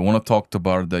 You want to talk to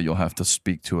Barda, you'll have to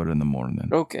speak to her in the morning.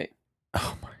 Okay.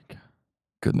 Oh my god.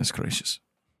 Goodness gracious.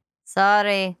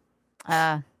 Sorry.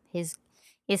 He's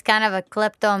kind of a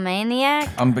kleptomaniac.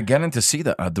 I'm beginning to see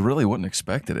that. I really wouldn't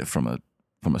expected it from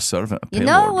a servant. You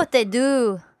know what they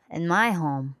do in my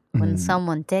home when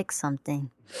someone takes something?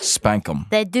 Spank them.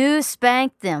 They do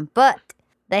spank them, but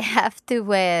they have to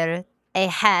wear a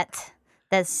hat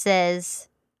that says,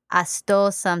 "I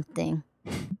stole something,"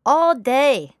 all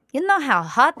day. You know how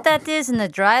hot that is in the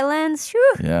drylands?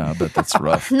 Whew. Yeah, I bet that's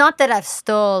rough. Not that I've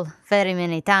stole very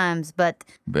many times, but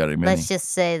Very many. let's just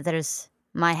say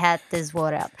my hat is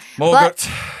wore out. Mulgert,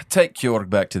 take Kjorg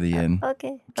back to the inn.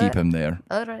 Okay. Keep him there.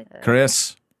 All right.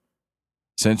 Chris,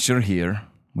 since you're here,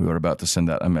 we were about to send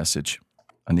out a message.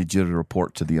 I need you to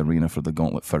report to the arena for the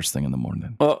gauntlet first thing in the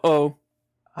morning. Uh-oh.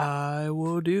 I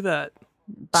will do that.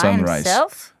 By Sunrise.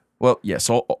 himself? Well, yes,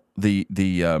 all the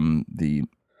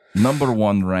number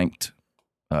one ranked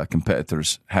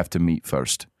competitors have to meet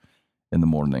first in the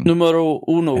morning. Numero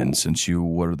uno. And since you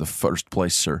were the first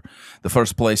place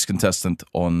contestant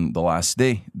on the last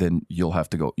day, then you'll have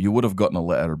to go. You would have gotten a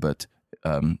letter, but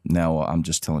now I'm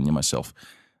just telling you myself.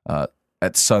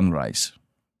 At sunrise,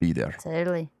 be there.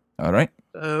 Totally. All right?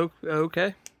 Oh,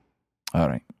 okay. All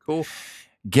right. Cool.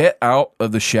 Get out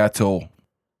of the chateau.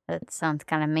 That sounds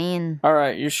kind of mean. All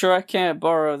right, you sure I can't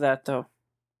borrow that, though?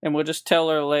 And we'll just tell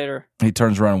her later. He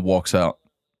turns around and walks out.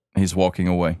 He's walking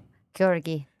away.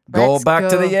 Kjorgi, Go let's back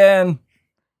to go. the inn.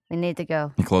 We need to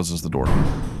go. He closes the door.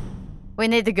 We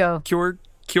need to go. Kjorg,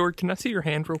 can I see your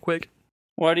hand real quick?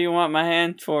 What do you want my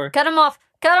hand for? Cut him off.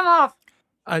 Cut him off.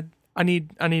 I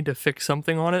need to fix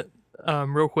something on it,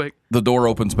 real quick. The door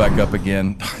opens back up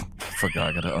again. I forgot,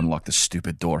 I gotta unlock this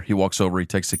stupid door. He walks over, he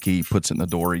takes the key, puts it in the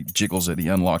door, he jiggles it, he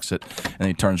unlocks it, and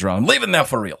he turns around. Leaving now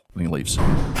for real. And he leaves.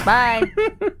 Bye.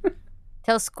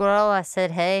 Tell Squirrel I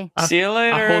said hey. See you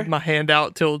later. I hold my hand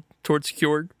out towards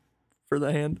Kjorg for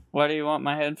the hand. What do you want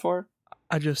my hand for?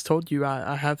 I just told you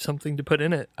I have something to put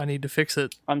in it. I need to fix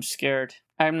it. I'm scared.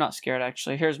 I'm not scared,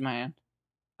 actually. Here's my hand.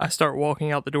 I start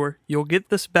walking out the door. You'll get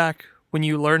this back when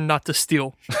you learn not to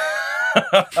steal.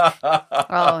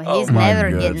 Oh, he's my never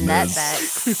getting that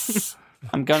goodness. back.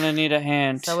 I'm gonna need a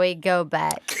hand. So we go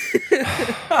back.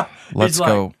 Let's He's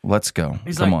go. Let's go.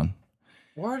 he's Come like- on.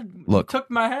 What? Look. Took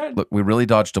my head. Look, we really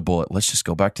dodged a bullet. Let's just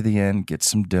go back to the inn, get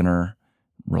some dinner,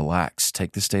 relax,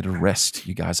 take this day to rest.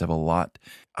 You guys have a lot.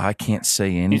 I can't say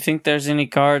You anything. think there's any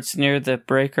guards near the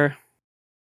breaker?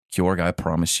 Kjorg, I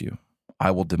promise you,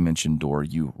 I will dimension door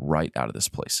you right out of this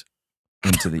place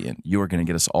into the inn. You are going to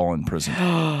get us all in prison.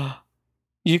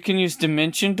 You can use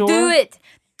Dimension Door? Do it.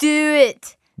 Do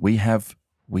it. We have.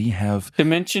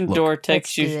 Dimension Look, Door Let's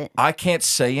takes do you. it. I can't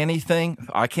say anything.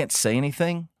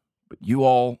 But you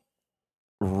all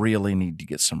really need to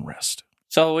get some rest.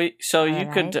 So you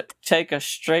could Alright. take us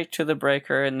straight to the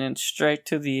breaker and then straight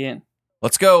to the inn.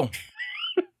 Let's go.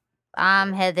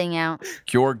 I'm heading out.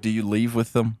 Kjorg, do you leave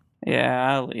with them?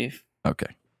 Yeah, I'll leave.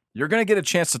 Okay. You're going to get a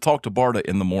chance to talk to Barda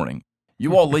in the morning.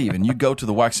 You all leave and you go to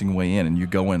the Waxing Way Inn and you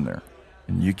go in there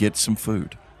and you get some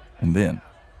food. And then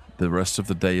the rest of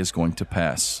the day is going to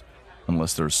pass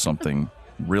unless there's something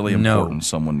really No. important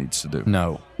someone needs to do.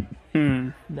 No.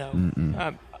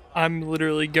 No. I'm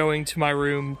literally going to my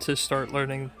room to start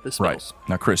learning the Right. spells.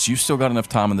 Now, Chris, you've still got enough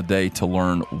time in the day to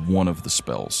learn one of the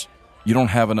spells. You don't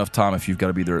have enough time if you've got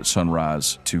to be there at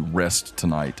sunrise to rest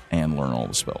tonight and learn all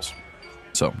the spells.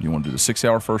 So, you want to do the 6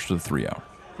 hour first or the 3 hour?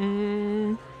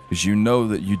 Because you know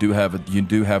that you do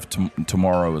have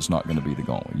tomorrow is not going to be the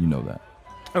gauntlet. You know that.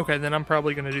 Okay, then I'm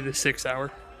probably going to do the 6 hour.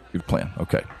 Good plan.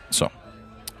 Okay. So,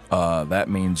 that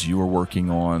means you are working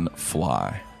on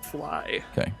fly. Fly.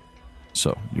 Okay.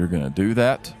 So, you're going to do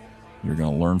that. You're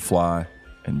going to learn fly,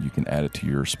 and you can add it to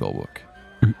your spell book.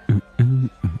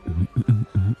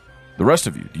 The rest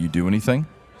of you, do you do anything?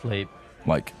 Sleep.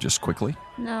 Like, just quickly?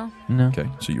 No. No. Okay.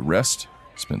 So, you rest,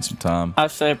 spend some time. I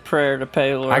say a prayer to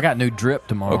Paylor. I got new drip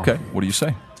tomorrow. Okay. What do you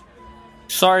say?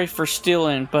 Sorry for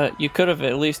stealing, but you could have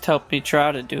at least helped me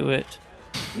try to do it.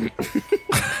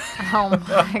 Oh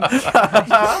my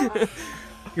god.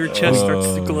 Your chest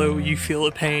starts to glow, you feel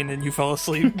a pain, and you fall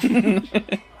asleep.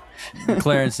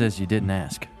 Clarence says you didn't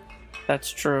ask.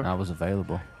 That's true. I was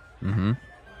available. Mm-hmm.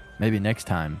 Maybe next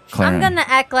time. I'm gonna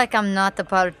act like I'm not a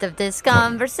part of this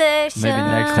conversation. Maybe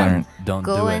next time. Don't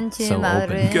Go do it into so my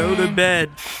open. room. Go to bed.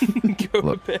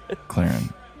 Look,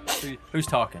 Clarence, Who's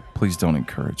talking? please don't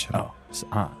encourage him. Oh,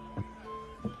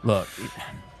 look.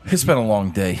 It's been a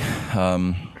long day.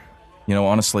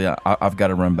 Honestly, I've got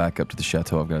to run back up to the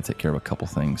chateau. I've got to take care of a couple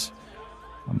things.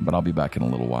 But I'll be back in a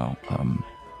little while.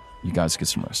 You guys get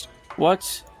some rest.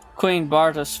 What's Queen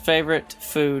Barda's favorite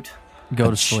food? Go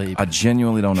to sleep. I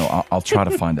genuinely don't know. I'll try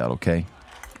to find out, okay?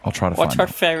 I'll try to What's find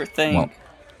her out. favorite thing? Well,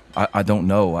 I don't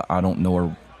know. I don't know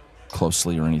her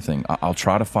closely or anything. I'll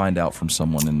try to find out from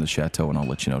someone in the chateau, and I'll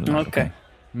let you know tonight, okay?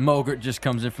 Mogert just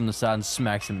comes in from the side and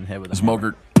smacks him in the head with a Is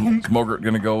hammer. Mogert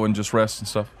going to go and just rest and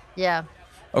stuff? Yeah.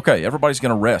 Okay, everybody's going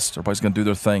to rest. Everybody's going to do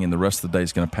their thing, and the rest of the day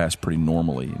is going to pass pretty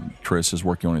normally. And Chris is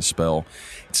working on his spell.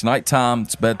 It's nighttime.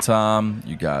 It's bedtime.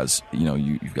 You guys,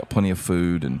 you've got plenty of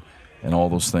food and all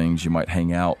those things. You might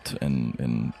hang out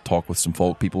and talk with some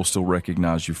folk. People will still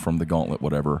recognize you from the gauntlet,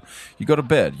 whatever. You go to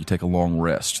bed. You take a long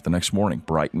rest. The next morning,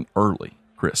 bright and early.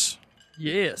 Chris.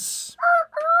 Yes.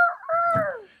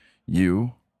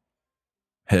 You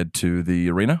head to the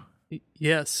arena?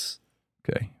 Yes.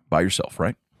 Okay. By yourself,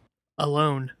 right?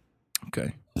 Alone.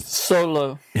 Okay.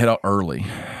 Solo. You head out early.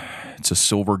 It's a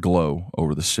silver glow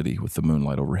over the city with the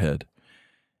moonlight overhead.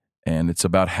 And it's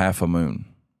about half a moon.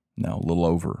 Now, a little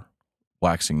over.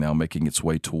 Waxing now, making its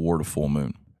way toward a full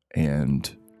moon.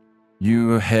 And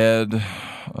you head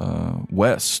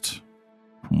west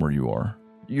from where you are.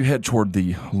 You head toward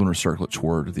the lunar circlet,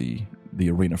 toward the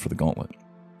arena for the gauntlet.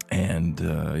 And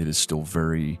it is still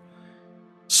very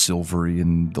silvery,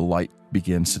 and the light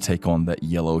begins to take on that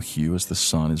yellow hue as the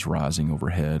sun is rising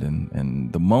overhead.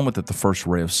 And the moment that the first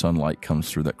ray of sunlight comes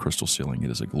through that crystal ceiling, it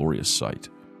is a glorious sight.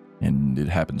 And it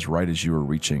happens right as you are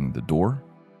reaching the door.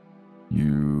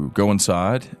 You go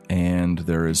inside, and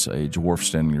there is a dwarf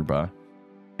standing nearby.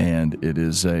 And it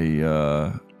is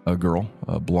a girl,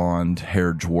 a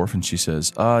blonde-haired dwarf, and she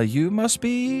says, you must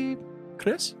be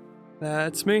Chris?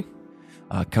 That's me.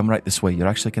 Come right this way. You're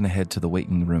actually going to head to the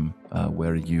waiting room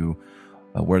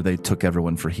where they took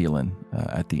everyone for healing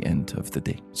at the end of the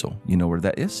day. So you know where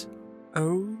that is?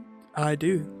 Oh, I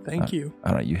do. Thank you.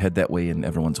 All right, you head that way, and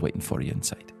everyone's waiting for you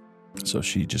inside. So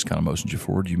she just kind of motions you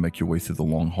forward. You make your way through the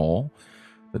long hall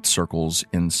that circles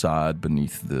inside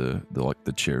beneath the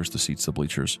chairs, the seats, the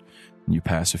bleachers. And you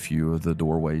pass a few of the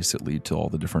doorways that lead to all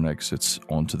the different exits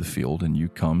onto the field, and you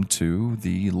come to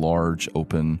the large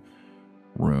open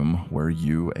room where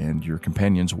you and your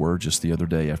companions were just the other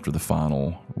day after the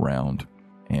final round.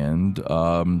 And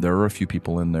there are a few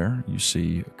people in there. You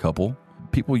see a couple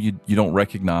people you don't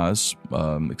recognize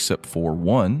except for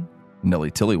one,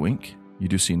 Nellie Tillywink. You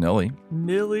do see Nellie.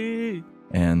 Nilly.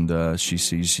 And she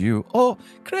sees you. Oh,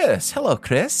 Chris. Hello,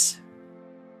 Chris.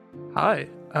 Hi.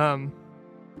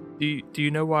 Do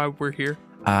you know why we're here?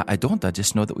 I don't. I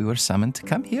just know that we were summoned to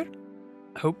come here.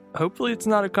 Hopefully it's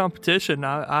not a competition.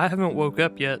 I haven't woke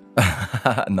up yet.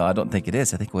 No, I don't think it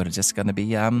is. I think we're just going to be,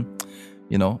 they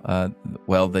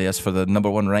asked for the number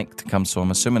one rank to come, so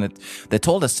I'm assuming it. They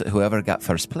told us that whoever got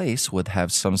first place would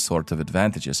have some sort of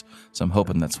advantages, so I'm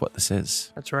hoping that's what this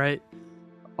is. That's right.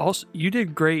 Also, you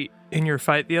did great in your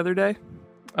fight the other day.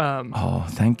 Oh,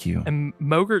 thank you. And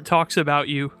Mogert talks about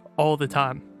you all the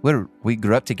time. We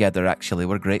grew up together, actually.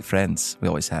 We're great friends. We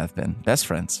always have been. Best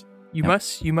friends. You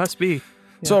must be.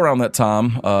 So around that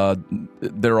time,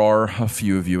 there are a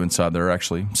few of you inside. There are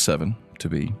actually 7, to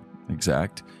be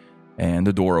exact. And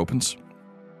the door opens,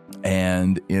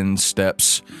 and in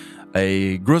steps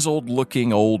a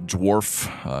grizzled-looking old dwarf.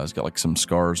 He's got like some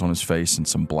scars on his face and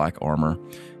some black armor.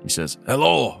 He says,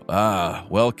 "Hello,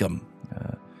 welcome.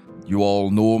 You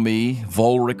all know me,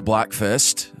 Volric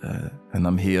Blackfist, and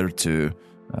I'm here to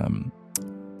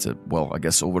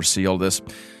oversee all this.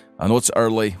 I know it's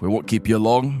early. We won't keep you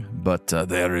long, but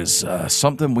there is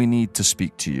something we need to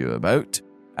speak to you about.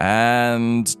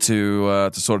 And to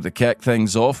sort of kick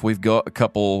things off, we've got a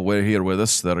couple here with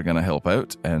us that are going to help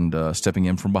out. And stepping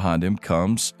in from behind him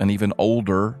comes an even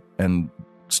older and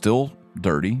still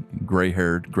dirty,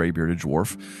 gray-haired, gray-bearded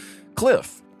dwarf,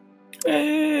 Cliff.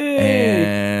 Hey.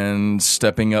 And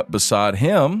stepping up beside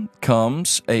him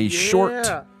comes a short,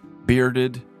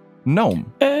 bearded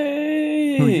gnome.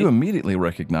 Hey. Who you immediately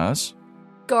recognize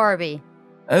Garby.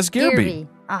 as Gearby.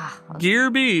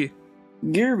 Gearby.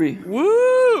 Gearby.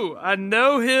 Woo! I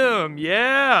know him.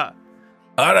 Yeah.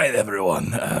 All right,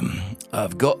 everyone.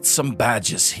 I've got some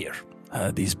badges here.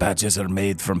 These badges are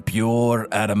made from pure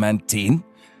adamantine,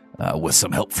 with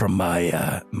some help from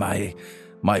my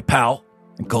pal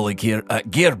and colleague here,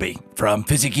 Gearby from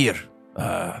Fizzy-Gear.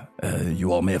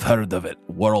 You all may have heard of it.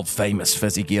 World famous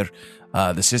Fizzy-Gear.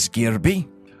 This is Gearby.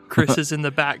 Chris is in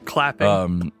the back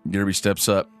clapping. Gearby steps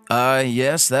up.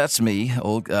 Yes, that's me.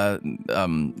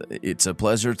 It's a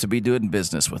pleasure to be doing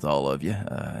business with all of you.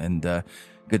 And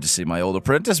good to see my old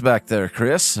apprentice back there,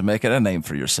 Chris, making a name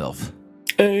for yourself.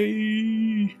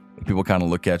 Hey. People kind of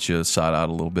look at you side-eyed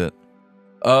a little bit.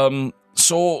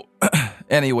 So,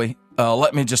 anyway,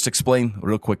 let me just explain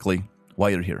real quickly why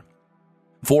you're here.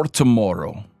 For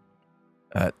tomorrow,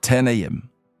 at 10 a.m.,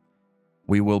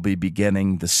 we will be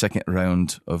beginning the second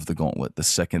round of the gauntlet, the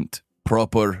second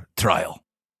proper trial.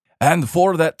 And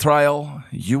for that trial,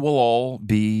 you will all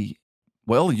be,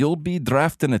 you'll be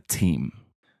drafting a team.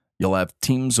 You'll have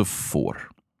teams of 4.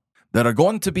 There are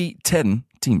going to be 10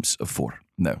 teams of 4.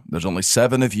 No, there's only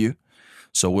 7 of you,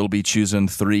 so we'll be choosing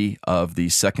 3 of the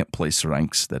second place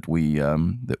ranks that we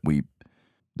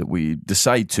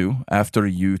decide to after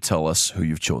you tell us who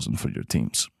you've chosen for your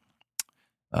teams.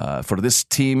 For this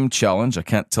team challenge, I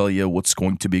can't tell you what's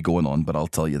going to be going on, but I'll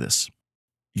tell you this.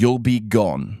 You'll be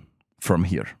gone from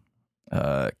here.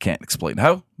 Can't explain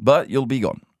how, but you'll be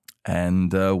gone.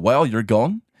 And while you're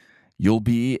gone, you'll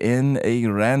be in a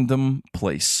random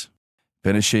place,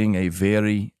 finishing a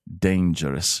very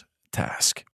dangerous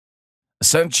task.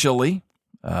 Essentially,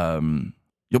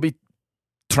 you'll be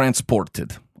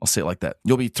transported. I'll say it like that.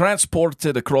 You'll be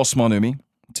transported across Monumi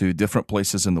to different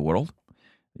places in the world.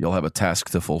 You'll have a task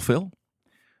to fulfill,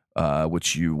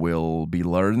 which you will be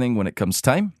learning when it comes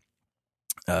time.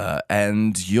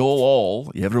 And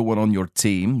everyone on your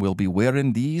team will be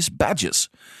wearing these badges.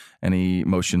 And he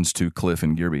motions to Cliff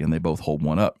and Gearby, and they both hold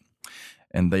one up.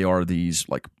 And they are these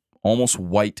like almost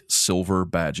white silver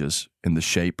badges in the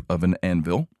shape of an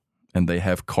anvil. And they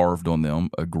have carved on them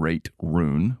a great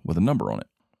rune with a number on it.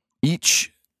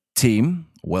 Each team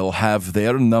will have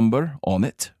their number on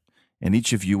it, and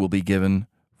each of you will be given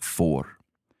 4.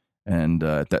 And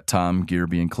at that time,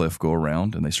 Gearby and Cliff go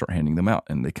around and they start handing them out.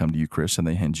 And they come to you, Chris, and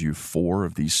they hand you 4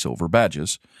 of these silver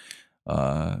badges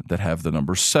that have the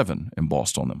number 7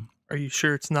 embossed on them. Are you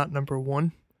sure it's not number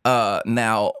 1?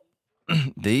 Now,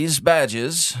 these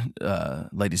badges,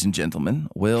 ladies and gentlemen,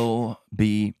 will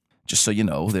be, just so you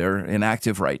know, they're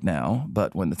inactive right now,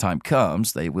 but when the time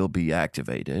comes, they will be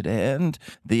activated, and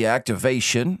the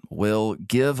activation will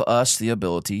give us the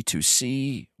ability to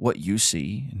see what you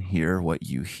see and hear what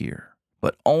you hear.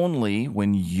 But only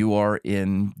when you are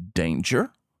in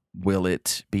danger will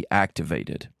it be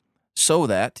activated, so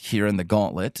that here in the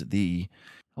gauntlet, the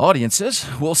audiences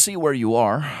will see where you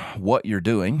are, what you're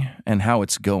doing, and how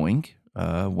it's going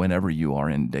whenever you are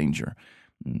in danger.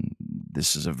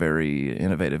 This is a very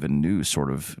innovative and new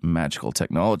sort of magical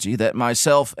technology that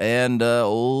myself and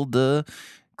old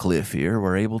Cliff here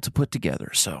were able to put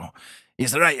together. So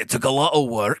he's right, it took a lot of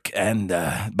work. And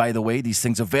by the way, these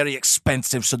things are very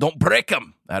expensive, so don't break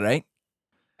them. All right?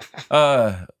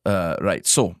 Right,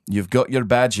 so you've got your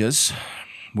badges.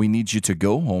 We need you to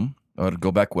go home or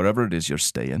go back wherever it is you're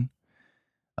staying.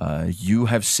 You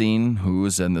have seen who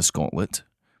is in this gauntlet.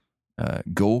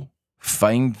 Go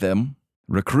find them.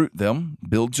 Recruit them,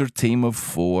 build your team of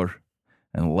 4,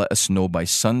 and let us know by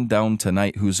sundown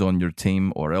tonight who's on your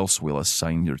team, or else we'll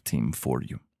assign your team for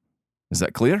you. Is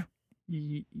that clear?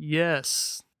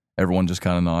 Yes. Everyone just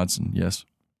kind of nods and yes.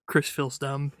 Chris feels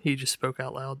dumb. He just spoke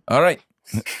out loud. All right.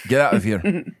 Get out of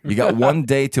here. You got 1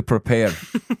 day to prepare.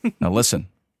 Now listen,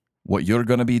 what you're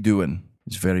going to be doing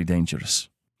is very dangerous.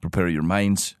 Prepare your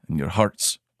minds and your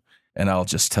hearts, and I'll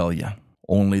just tell you,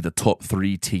 only the top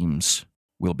 3 teams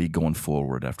will be going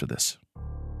forward after this.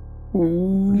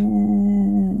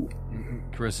 Ooh.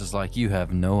 Chris is like, you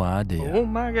have no idea. Oh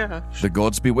my gosh. The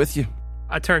gods be with you.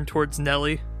 I turn towards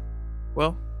Nelly.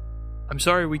 Well, I'm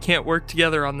sorry we can't work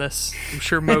together on this. I'm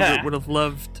sure Mogert would have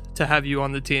loved to have you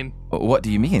on the team. What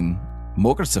do you mean?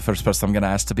 Mogert's the first person I'm going to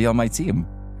ask to be on my team.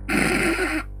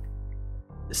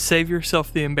 Save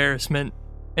yourself the embarrassment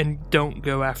and don't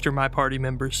go after my party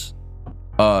members.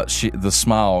 The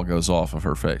smile goes off of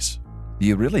her face. Do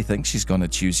you really think she's going to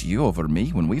choose you over me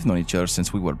when we've known each other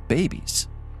since we were babies?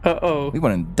 Uh-oh. We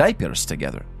were in diapers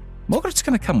together. Mogert's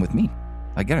going to come with me.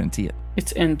 I guarantee it.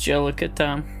 It's Angelica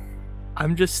time.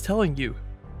 I'm just telling you.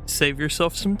 Save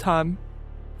yourself some time.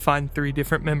 Find 3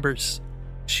 different members.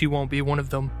 She won't be one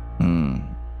of them.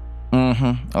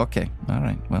 Okay. All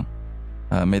right. Well,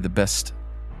 may the best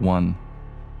one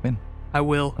win. I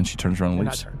will. And she turns around and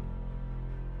leaves. Turn.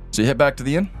 So you head back to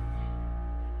the inn?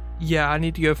 Yeah, I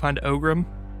need to go find Ogrim.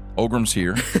 Ogrim's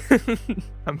here.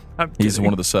 I'm He's kidding.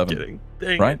 one of the 7. Kidding.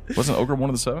 Dang Right? it. Wasn't Ogrim one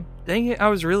of the 7? Dang it, I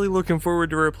was really looking forward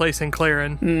to replacing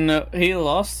Claren. No, he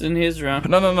lost in his round.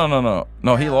 No.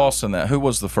 No, he lost in that. Who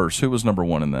was the first? Who was number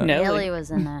 1 in that? Nelly. Nelly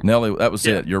was in that. Nelly, that was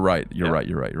Yeah. it. You're right. You're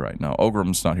Yeah. right. No,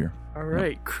 Ogrim's not here. All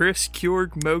right, Chris,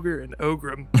 Kjorg, Moger, and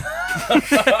Ogrim.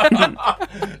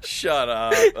 Shut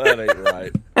up. That ain't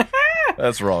right.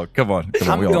 That's wrong. Come on.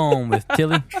 I'm we all, going with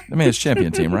Tilly. I mean, it's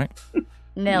champion team, right?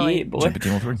 Nelly. Yeah, boy. Champion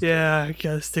team of 3. Yeah, I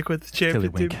gotta stick with the Tilly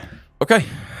champion Wink. team. Okay.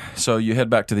 So you head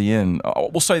back to the inn.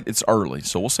 We'll say it's early.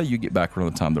 So we'll say you get back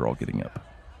around the time they're all getting up.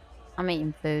 I'm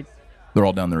eating food. They're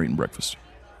all down there eating breakfast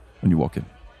when you walk in.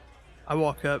 I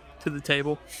walk up to the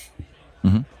table.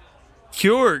 Mhm.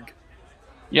 Kjorg,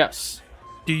 Yes.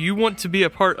 do you want to be a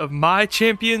part of my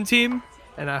champion team?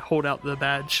 And I hold out the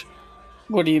badge.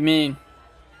 What do you mean?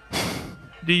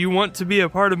 Do you want to be a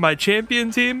part of my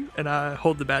champion team? And I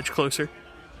hold the badge closer.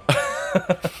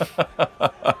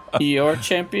 Your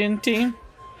champion team?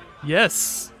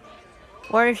 Yes.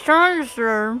 What he's trying to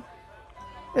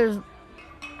say is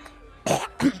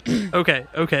Okay.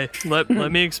 Let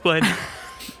me explain.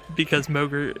 Because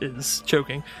Moger is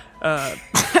choking.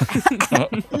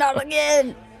 not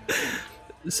again.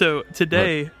 So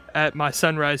today at my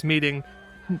sunrise meeting,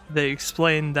 they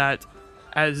explained that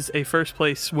as a first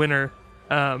place winner,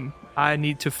 I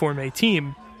need to form a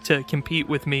team to compete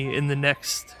with me in the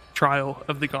next trial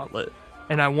of the gauntlet.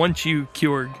 And I want you,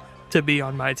 Kjorg, to be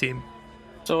on my team.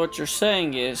 So what you're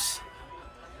saying is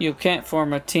you can't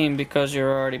form a team because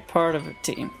you're already part of a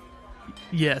team.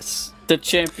 Yes. The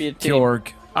champion team.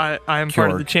 Kjorg. I am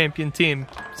part of the Kjorg. champion team,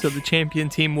 so the champion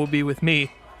team will be with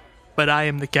me, but I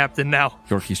am the captain now.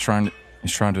 Kjorg, he's trying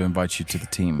to invite you to the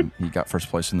team. He got first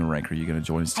place in the rank. Are you going to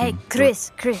join his Hey, team?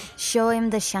 Chris, show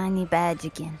him the shiny badge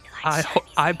again.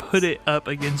 I put it up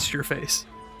against your face.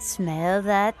 Smell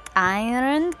that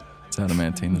iron? It's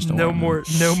adamantine. There's No iron. more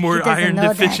He doesn't iron know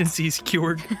that. deficiencies,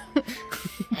 Kjorg.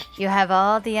 You have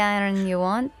all the iron you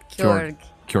want, Kjorg.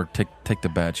 Kjorg. Kjorg, take the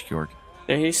badge, Kjorg.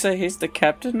 Did he say he's the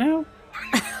captain now?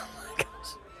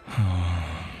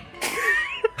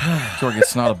 Kjorg,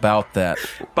 it's not about that.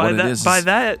 By What that, it is,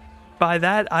 by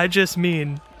that, I just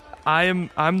mean I'm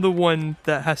the one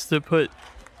that has to put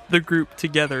the group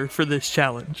together for this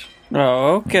challenge.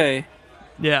 Oh, okay.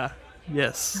 Yeah,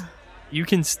 yes. You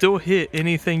can still hit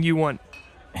anything you want.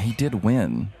 he did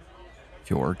win,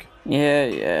 Kjorg.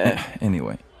 Yeah.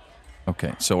 Anyway.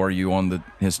 Okay, so are you on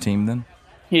his team then?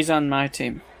 He's on my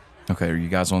team. Okay, are you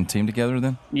guys on team together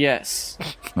then? Yes.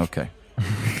 Okay.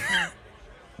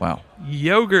 Wow.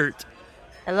 Yogurt,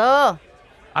 Hello?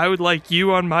 I would like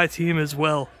you on my team as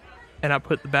well. And I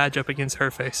put the badge up against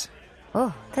her face.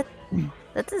 Oh,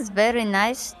 that is very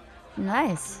nice.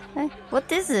 Nice. Hey,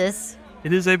 what is this?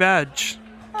 It is a badge.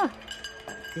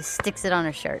 He sticks it on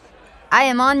her shirt. I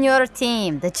am on your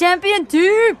team, the champion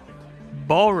team!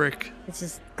 Balric, This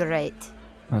is great.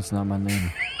 That's not my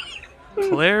name.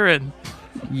 Claren,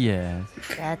 Yes.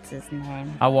 That's his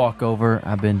name. I walk over,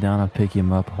 I bend down, I pick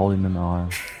him up, hold him in my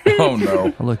arms. Oh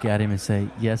no. I look at him and say,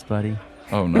 "Yes, buddy."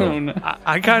 Oh Oh, no. no.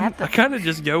 I kind of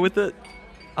just go with it.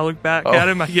 I look back at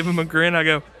him, I give him a grin, I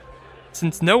go,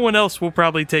 since no one else will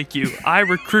probably take you, I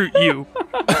recruit you.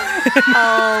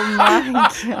 Oh my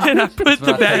god. And I put the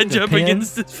when I take badge the up pin.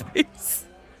 against his face.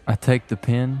 I take the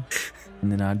pin,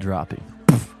 and then I drop him.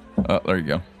 There you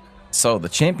go. So the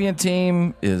champion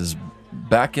team is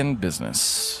back in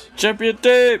business. Champion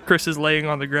team! Chris is laying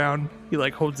on the ground. He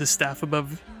holds his staff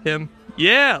above him.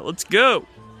 Yeah, let's go.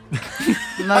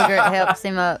 Mogert helps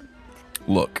him up.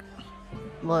 Look.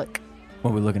 Look.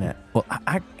 What are we looking at? Well,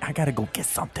 I gotta go get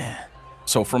something.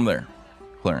 So from there,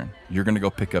 Claren, you're going to go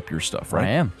pick up your stuff, right? I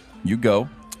am. You go.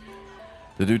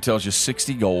 The dude tells you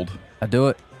 60 gold. I do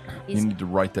it. You need to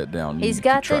write that down. You He's need to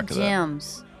keep got the track of that.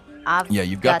 gems. I've Yeah,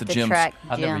 you've got the gems. track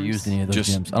I've never gems. used any of those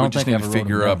Just, gems. I we don't just think need I to ever wrote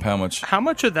figure them up down. how much. How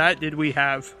much of that did we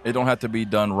have? It don't have to be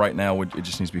done right now. It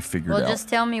just needs to be figured Well, out. just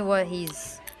tell me what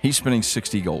he's... He's spending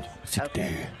 60 gold.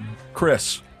 Okay.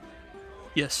 Chris,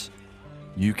 Yes.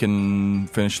 you can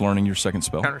finish learning your second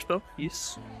spell. Counterspell?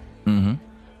 Yes. Mm-hmm.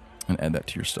 And add that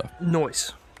to your stuff.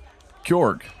 Noise.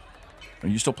 Kjorg, are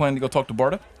you still planning to go talk to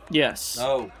Barda? Yes.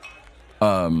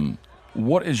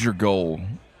 What is your goal?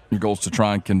 Your goal is to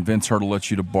try and convince her to let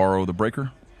you to borrow the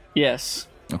breaker? Yes.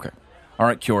 Okay. All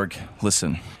right, Kjorg,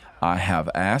 listen. I have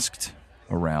asked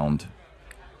around,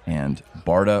 and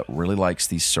Barda really likes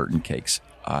these certain cakes.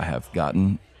 I have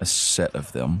gotten a set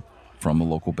of them from a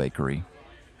local bakery.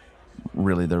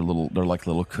 Really, they're like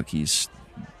little cookies.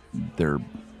 They're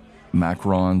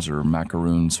macarons or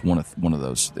macaroons, one of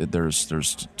those.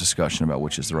 There's discussion about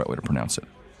which is the right way to pronounce it.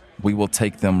 We will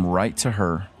take them right to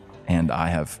her, and I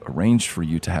have arranged for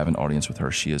you to have an audience with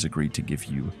her. She has agreed to give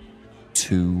you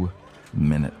 2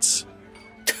 minutes.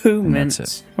 2 minutes.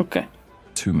 That's it. Okay.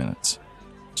 2 minutes.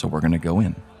 So we're going to go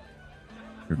in.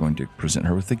 You're going to present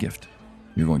her with the gift.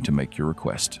 You're going to make your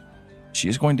request. She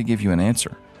is going to give you an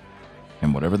answer.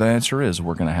 And whatever that answer is,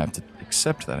 we're going to have to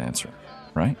accept that answer,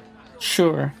 right?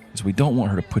 Sure. Because we don't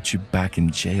want her to put you back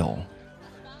in jail.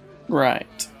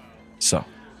 Right. So,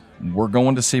 we're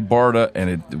going to see Barda,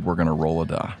 and we're going to roll a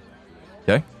die.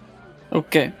 Okay?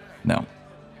 Okay. Now,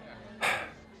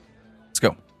 let's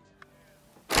go.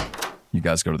 You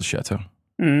guys go to the chateau.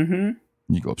 Mm-hmm.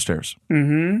 You go upstairs.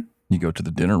 Mm-hmm. You go to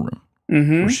the dinner room,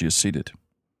 Mm-hmm. where she is seated,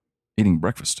 eating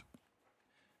breakfast.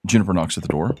 Juniper knocks at the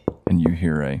door, and you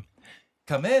hear a,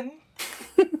 "Come in."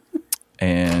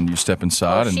 And you step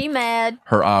inside, She and mad.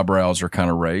 her eyebrows are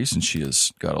kind of raised, and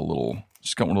she's got one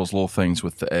of those little things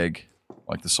with the egg,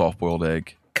 like the soft-boiled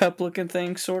egg. Cup-looking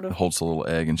thing, sort It of. holds the little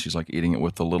egg, and she's like eating it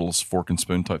with the little fork and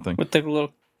spoon type thing. With the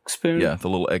little spoon. Yeah, the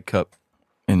little egg cup.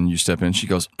 And you step in, she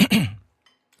goes, and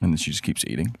then she just keeps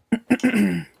eating.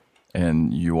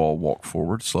 And you all walk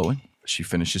forward slowly. She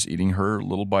finishes eating her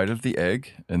little bite of the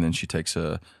egg, and then she takes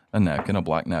a napkin, a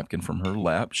black napkin from her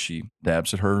lap. She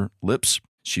dabs at her lips.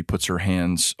 She puts her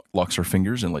hands, locks her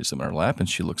fingers, and lays them in her lap, and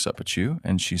she looks up at you,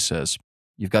 and she says,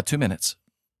 "You've got 2 minutes.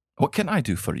 What can I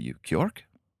do for you, Kjork?"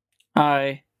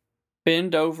 I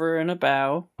bend over in a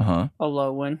bow, Uh-huh. a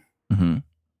low one, Mm-hmm.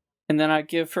 and then I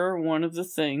give her one of the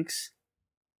things.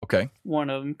 Okay. One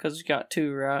of them, because you got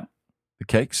 2, right? The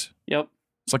cakes? Yep.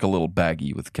 It's like a little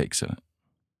baggie with cakes in it.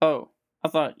 Oh, I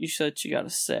thought you said she got a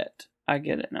set. I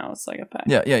get it now. It's like a pack.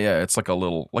 Yeah. It's like a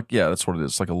little, that's what it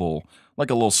is. Like a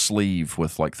little sleeve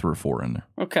with like 3 or 4 in there.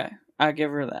 Okay. I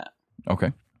give her that.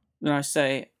 Okay. Then I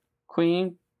say,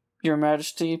 "Queen, Your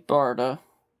Majesty, Barda,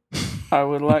 I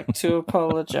would like to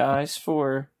apologize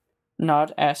for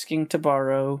not asking to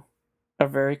borrow a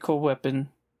very cool weapon.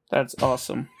 That's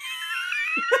awesome.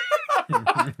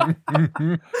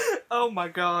 Oh my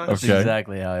gosh. That's Okay.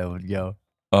 exactly how it would go.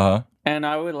 Uh-huh. And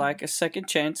I would like a second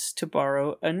chance to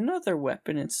borrow another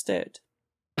weapon instead.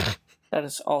 That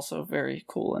is also very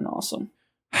cool and awesome.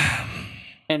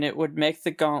 And it would make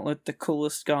the gauntlet the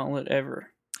coolest gauntlet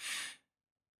ever."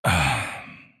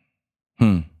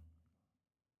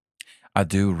 I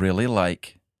do really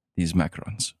like these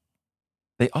macarons.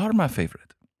 They are my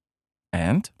favorite.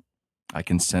 And I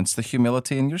can sense the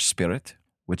humility in your spirit,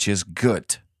 which is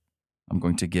good. I'm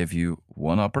going to give you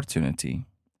one opportunity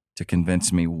to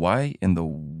convince me why in the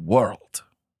world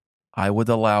I would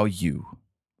allow you,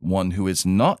 one who is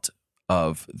not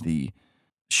of the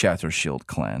Shattershield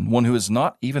clan, one who is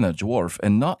not even a dwarf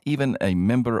and not even a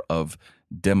member of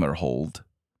Dimmerhold,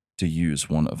 to use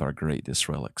one of our greatest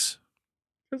relics.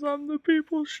 Because I'm the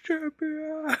people's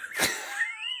champion.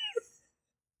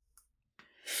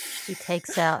 He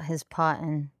takes out his pot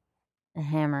and a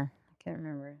hammer. I can't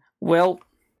remember. Well,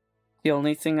 the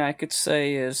only thing I could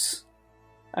say is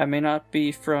I may not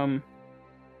be from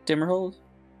Dimmerhold,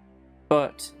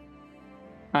 but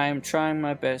I am trying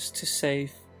my best to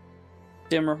save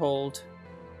Dimmerhold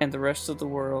and the rest of the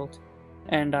world,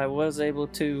 and I was able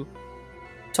to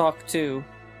talk to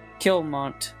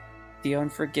Kilmont, the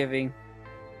Unforgiving,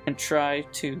 and try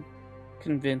to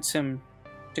convince him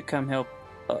to come help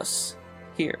us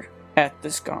here at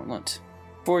this gauntlet,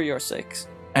 for your sakes.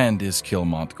 And is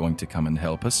Kilmont going to come and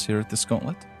help us here at this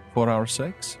gauntlet for our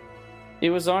sakes?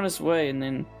 He was on his way, and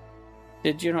then...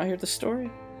 Did you not hear the story?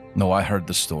 No, I heard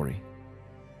the story.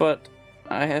 But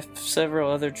I have several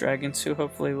other dragons who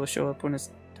hopefully will show up when his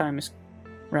time is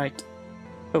right.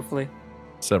 Hopefully.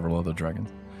 Several other dragons.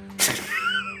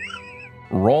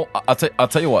 Roll. I'll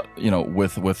tell you what.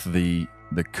 With the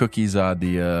cookies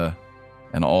idea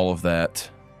and all of that,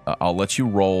 I'll let you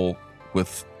roll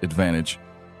with advantage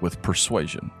with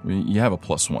persuasion. I mean, you have a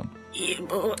 +1. Yeah,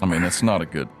 boy. I mean, it's not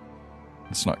good.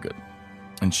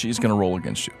 And she's gonna roll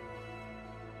against you.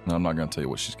 And I'm not gonna tell you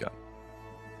what she's got.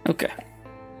 Okay.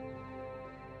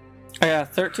 I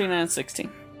got 13 and 16.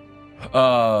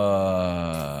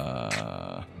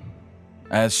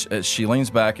 As she leans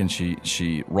back and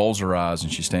she rolls her eyes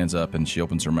and she stands up and she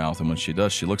opens her mouth, and when she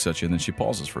does, she looks at you and then she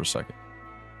pauses for a second.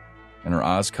 And her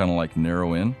eyes kind of like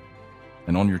narrow in.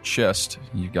 And on your chest,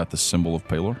 you've got the symbol of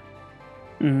Palor.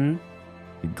 Mm-hmm.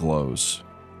 It glows.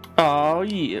 Oh,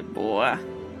 yeah, boy.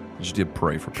 She did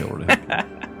pray for Palor to help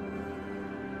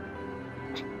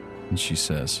you. And she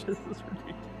says, This is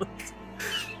ridiculous.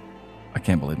 I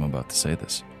can't believe I'm about to say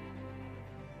this.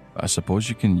 I suppose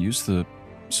you can use the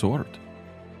sword.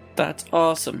 That's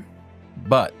awesome.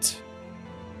 But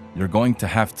you're going to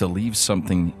have to leave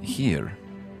something here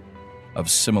of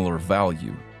similar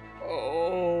value.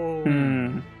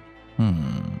 Oh.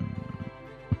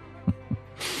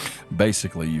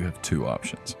 Basically, you have two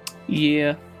options.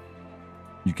 Yeah.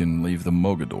 You can leave the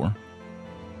Mogador,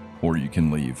 or you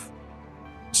can leave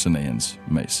Sinan's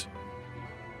mace.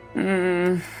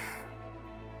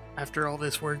 After all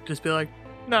this work, just be like,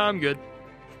 no, I'm good.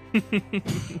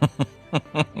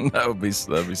 That'd be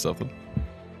something.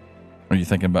 Are you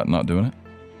thinking about not doing it?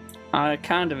 I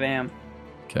kind of am.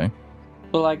 Okay.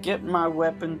 Will I get my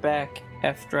weapon back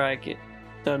after I get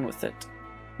done with it?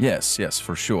 Yes,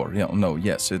 for sure. Yeah, no,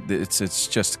 yes. It's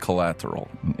just collateral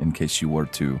in case you were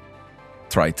to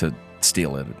try to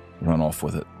steal it, run off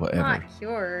with it, whatever. Not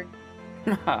cured.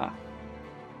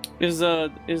 Is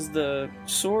the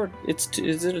sword?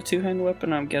 Is it a two-handed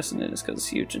weapon? I'm guessing it is because it's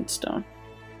huge and stone.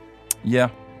 Yeah,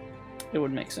 It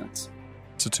would make sense.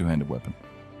 it's a two-handed weapon.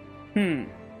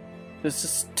 This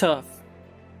is tough.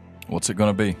 What's it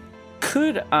going to be?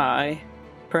 Could I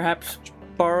perhaps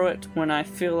borrow it when I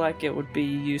feel like it would be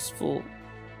useful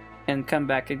and come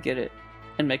back and get it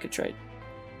and make a trade?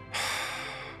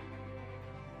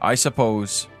 I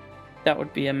suppose That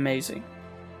would be amazing.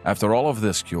 after all of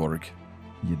this, Kjorg,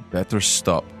 you'd better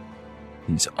stop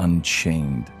these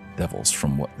unchained devils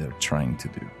from what they're trying to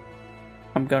do.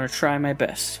 I'm gonna try my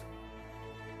best.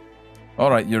 All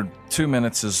right, your 2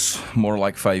 minutes is more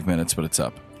like 5 minutes, but it's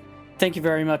up. Thank you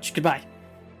very much. Goodbye.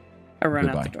 I run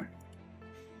out Goodbye. the door.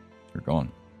 You're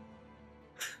gone.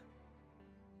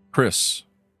 Chris,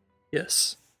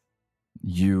 Yes.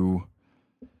 you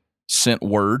sent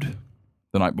word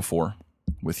the night before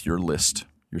with your list,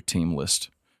 your team list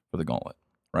for the gauntlet,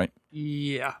 right?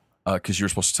 Yeah. Because you're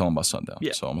supposed to tell them by sundown.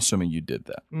 Yeah. So I'm assuming you did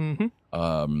that. Mm-hmm.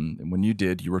 And when you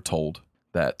did, you were told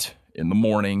that in the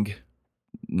morning,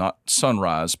 not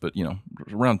sunrise, but,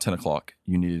 around 10 o'clock,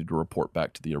 you needed to report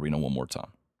back to the arena one more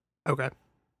time. Okay.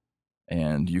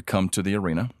 And you come to the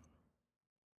arena,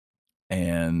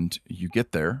 and you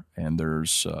get there, and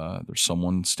there's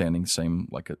someone standing,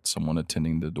 someone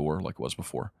attending the door like it was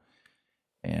before.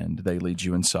 And they lead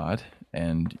you inside,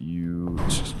 and you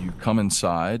come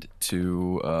inside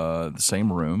to the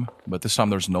same room, but this time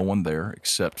there's no one there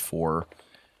except for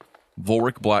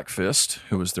Volric Blackfist,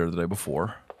 who was there the day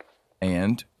before,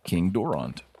 and King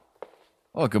Durand.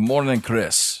 Oh, good morning,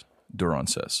 Chris, Durand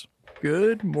says.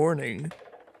 Good morning.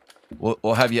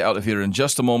 We'll have you out of here in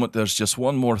just a moment. There's just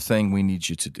one more thing we need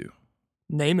you to do.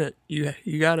 Name it. You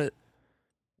got it.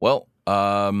 Well,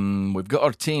 we've got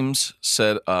our teams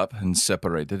set up and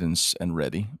separated and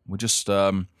ready.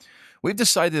 We've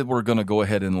decided we're going to go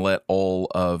ahead and let all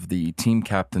of the team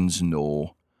captains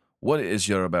know what it is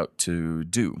you're about to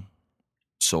do.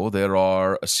 So there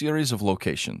are a series of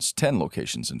locations, 10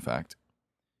 locations in fact,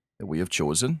 that we have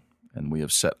chosen and we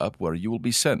have set up where you will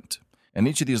be sent. In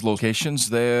each of these locations,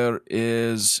 there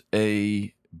is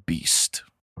a beast,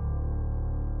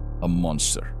 a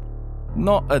monster.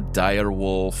 Not a dire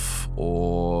wolf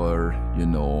or,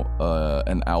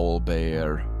 an owl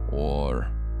bear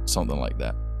or something like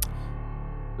that.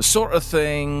 The sort of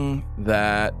thing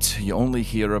that you only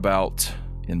hear about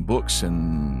in books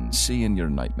and see in your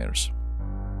nightmares.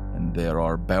 And there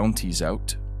are bounties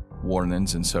out,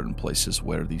 warnings in certain places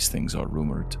where these things are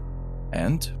rumored.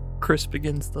 And Chris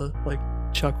begins to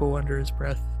chuckle under his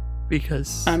breath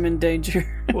because I'm in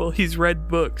danger. well, he's read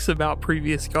books about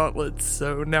previous gauntlets,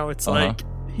 so now it's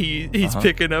he's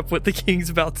picking up what the king's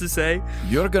about to say.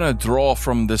 You're gonna draw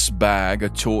from this bag a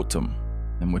totem,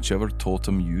 and whichever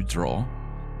totem you draw,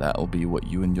 that'll be what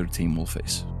you and your team will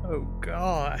face. Oh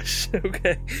gosh.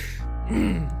 Okay.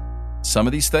 Some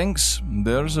of these things,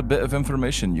 there's a bit of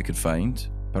information you could find.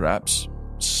 Perhaps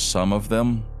some of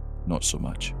them, not so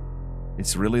much.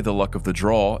 It's really the luck of the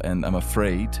draw, and I'm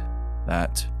afraid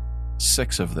that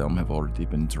 6 of them have already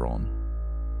been drawn.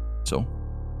 So,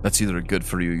 that's either good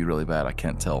for you or really bad, I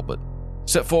can't tell, but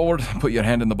step forward, put your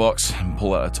hand in the box, and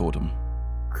pull out a totem.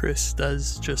 Chris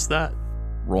does just that.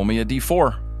 Roll me a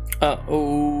d4.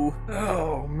 Uh-oh.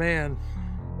 Oh man.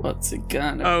 What's it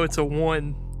gonna... Oh, it's a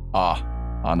 1.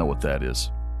 I know what that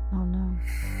is. Oh no.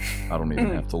 I don't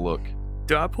even have to look.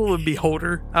 Do I pull a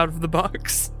beholder out of the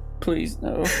box? Please,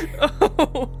 no.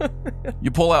 Oh. You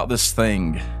pull out this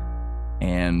thing,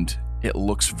 and it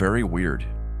looks very weird.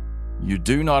 You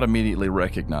do not immediately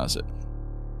recognize it.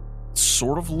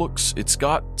 It's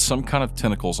got some kind of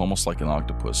tentacles, almost like an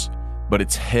octopus. But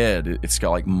its head, it's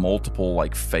got multiple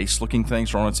face-looking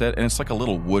things on its head, and it's like a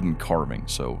little wooden carving,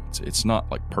 so it's not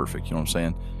perfect, you know what I'm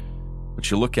saying? But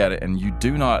you look at it, and you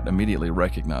do not immediately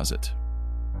recognize it.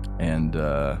 And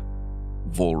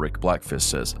Volric Blackfist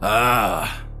says,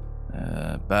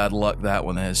 bad luck that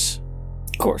one is.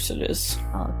 Of course it is.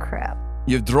 Oh crap.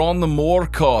 You've drawn the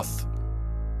Morkoth.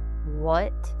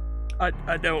 What?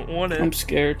 I don't want I'm it.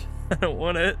 scared. I don't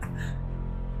want it.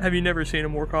 Have you never seen a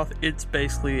Morkoth? It's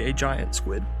basically a giant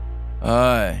squid.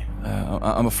 Aye.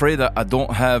 I'm afraid I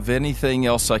don't have anything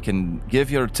else I can give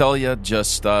you or tell you.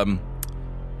 Just, I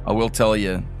will tell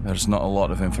you, there's not a lot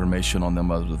of information on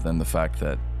them other than the fact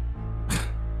that...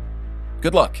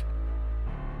 Good luck.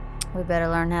 We better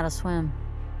learn how to swim.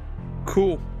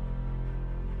 Cool.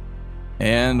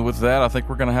 And with that, I think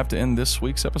we're going to have to end this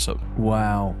week's episode.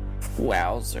 Wow.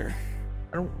 Wowzer.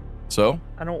 So?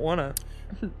 I don't want to.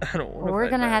 Well, we're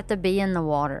gonna have to be in the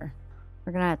water.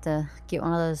 We're gonna have to get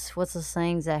one of those, what's those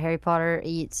things that Harry Potter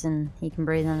eats and he can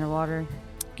breathe underwater?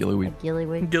 Gillyweed. A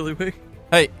gillyweed. Gillyweed.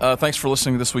 Hey, thanks for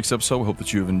listening to this week's episode. We hope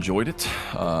that you've enjoyed it.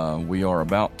 We are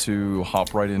about to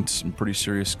hop right into some pretty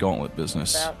serious gauntlet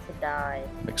business About to die.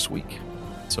 next week.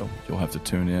 So you'll have to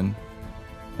tune in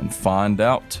and find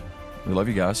out. We love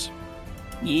you guys.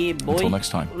 Yeah, boy. Until next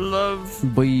time. Love.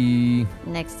 Bye.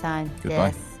 Next time. Goodbye.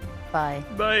 Yes. Bye.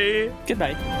 Bye. Good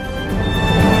night.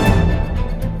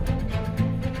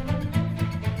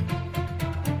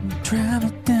 Travel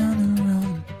down the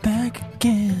road back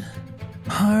again.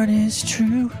 Heart is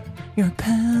true. Your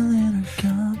pal and her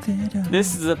confidant.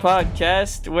 This is a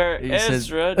podcast where He says-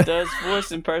 Ezra does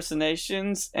voice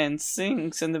impersonations and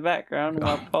sings in the background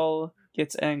while Paul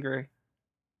gets angry.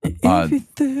 Can I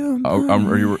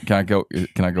go?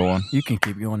 Can I go on? You can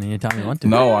keep going anytime you want to.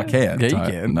 No, I can't. Yeah,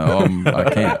 you can. No, I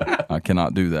can't. I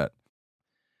cannot do that.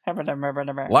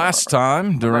 Last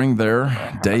time during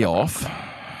their day off,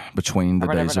 between the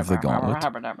days of the gauntlet,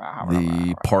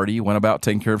 the party went about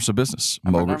taking care of some business.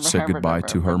 Mogert said goodbye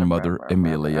to her mother,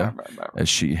 Amelia, as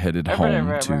she headed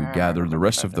home to gather the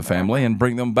rest of the family and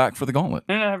bring them back for the gauntlet.